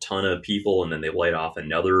off like a ton of people, and then they laid off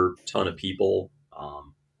another ton of people.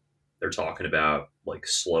 They're talking about like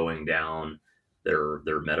slowing down their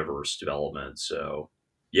metaverse development. So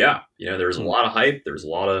yeah, there's a Hmm. lot of hype. There's a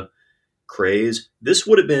lot of craze. This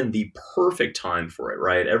would have been the perfect time for it,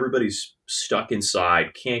 right? Everybody's stuck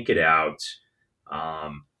inside, can't get out.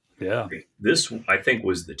 Um, Yeah. this, I think,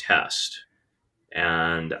 was the test,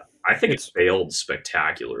 and I think it It's failed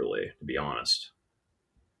spectacularly, to be honest.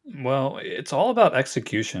 Well, it's all about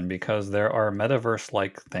execution because there are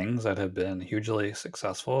metaverse-like things that have been hugely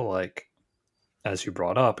successful, like as you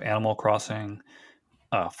brought up, Animal Crossing,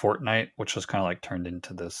 Fortnite, which was kind of like turned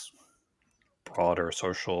into this broader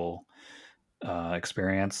social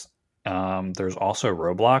experience. There's also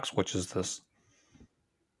Roblox, which is this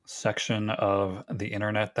section of the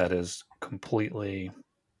internet that is completely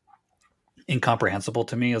incomprehensible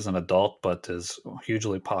to me as an adult, but is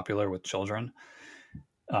hugely popular with children.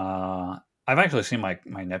 Uh, I've actually seen my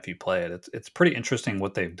nephew play it. It's pretty interesting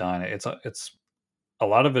what they've done. It's a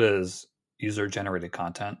lot of it is user generated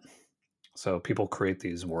content. So people create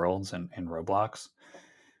these worlds in Roblox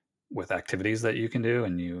with activities that you can do,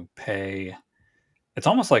 and you pay. It's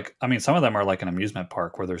almost like, I mean, some of them are like an amusement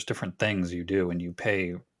park where there's different things you do, and you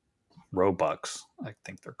pay Robux, I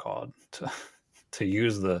think they're called, to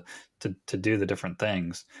use to do the different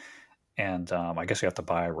things. And I guess you have to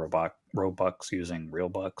buy Robux using real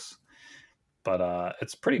bucks. But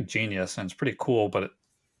it's pretty genius and it's pretty cool. But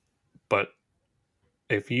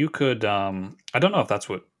if you could, I don't know if that's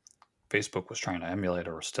what Facebook was trying to emulate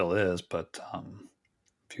or still is, but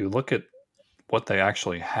if you look at what they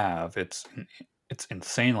actually have, it's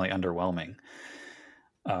insanely underwhelming.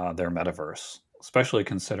 Their metaverse, especially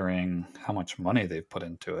considering how much money they've put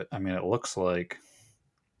into it. I mean, it looks like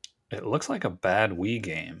a bad Wii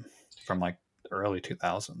game from like the early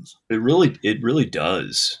 2000s, It really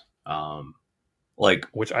does. Like,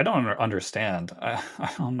 which I don't understand. I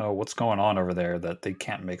don't know what's going on over there that they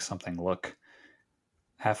can't make something look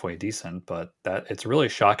halfway decent, but that it's really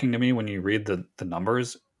shocking to me when you read the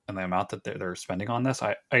numbers and the amount that they're spending on this.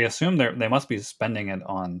 I assume they must be spending it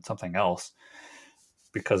on something else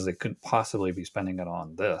because they couldn't possibly be spending it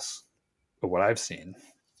on this, but what I've seen.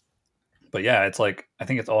 But yeah, it's like I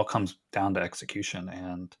think it all comes down to execution,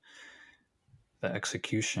 and the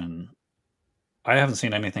execution. I haven't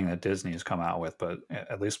seen anything that Disney has come out with, but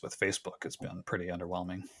at least with Facebook, it's been pretty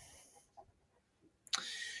underwhelming.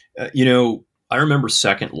 I remember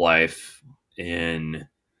Second Life in,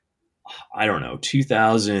 I don't know,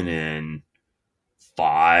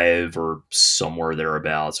 2005 or somewhere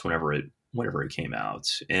thereabouts, whenever it came out.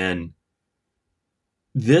 And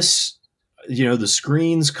this, the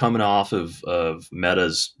screens coming off of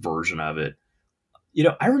Meta's version of it,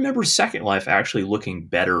 I remember Second Life actually looking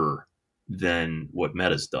better than what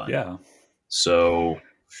Meta's done. Yeah, So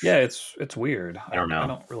yeah, it's weird. I don't I know.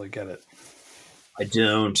 don't really get it. I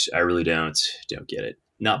really don't get it.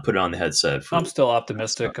 Not put it on the headset for I'm still stuff.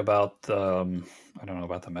 optimistic about I don't know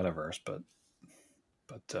about the metaverse, but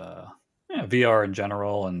yeah, VR in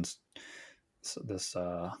general and this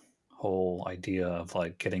whole idea of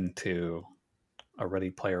like getting to a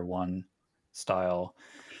Ready Player One style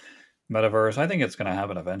metaverse. I think it's going to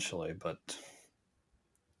happen eventually, but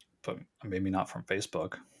maybe not from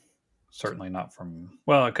Facebook. Certainly not from,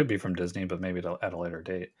 well, it could be from Disney, but maybe at a later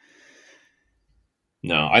date.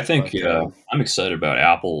 No, I think But I'm excited about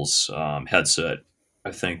Apple's headset. I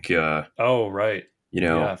think oh right,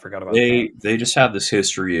 yeah, I forgot about that. they just have this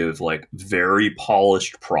history of like very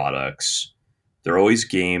polished products. They're always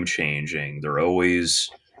game changing. They're always,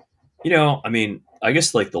 I mean, I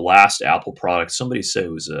guess like the last Apple product, somebody said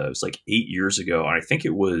it was like 8 years ago, and I think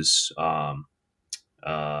it was the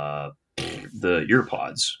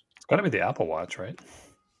EarPods. It's got to be the Apple Watch, right?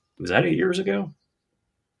 Was that 8 years ago?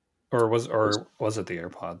 Or was it the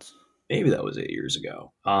AirPods? Maybe that was 8 years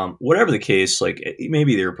ago. Whatever the case, like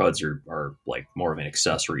maybe the AirPods are like more of an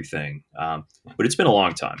accessory thing, but it's been a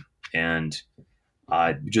long time, and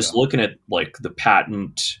Just Yeah. looking at like the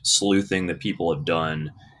patent sleuthing that people have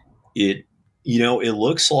done, it it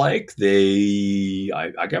looks like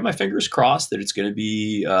I got my fingers crossed that it's going to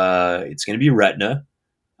be Retina,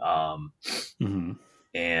 um, Hmm.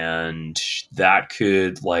 and that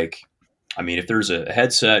could like, I mean, if there's a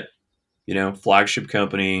headset, flagship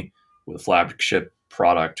company with a flagship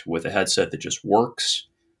product with a headset that just works,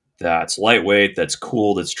 that's lightweight, that's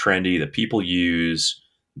cool, that's trendy, that people use,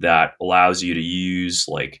 that allows you to use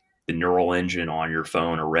like the neural engine on your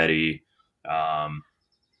phone already. Um,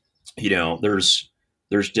 there's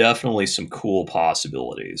definitely some cool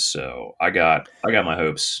possibilities. So I got my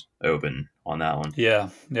hopes open on that one. Yeah,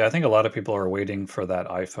 yeah. I think a lot of people are waiting for that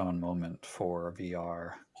iPhone moment for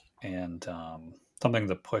VR and something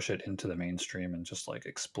to push it into the mainstream and just like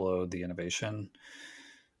explode the innovation.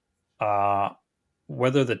 Uh,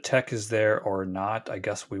 whether the tech is there or not, I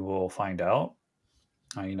guess we will find out.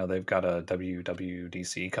 They've got a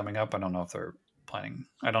WWDC coming up. I don't know if they're planning.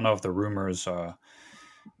 I don't know if the rumors,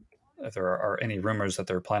 if there are any rumors that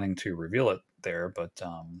they're planning to reveal it there, but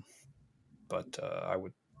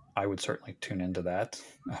I would certainly tune into that.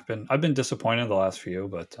 I've been disappointed the last few,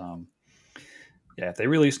 but yeah, if they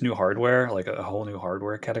release new hardware, like a whole new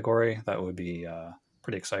hardware category, that would be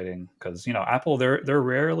pretty exciting. Because Apple, they're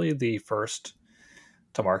rarely the first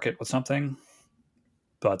to market with something,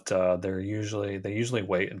 but they usually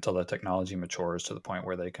wait until the technology matures to the point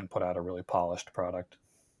where they can put out a really polished product.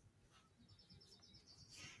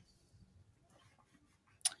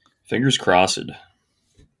 Fingers crossed.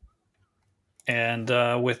 And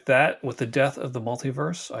with that, with the death of the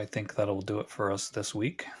multiverse, I think that'll do it for us this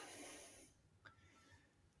week.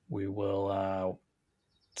 We will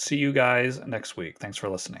see you guys next week. Thanks for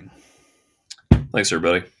listening. Thanks,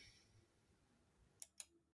 everybody.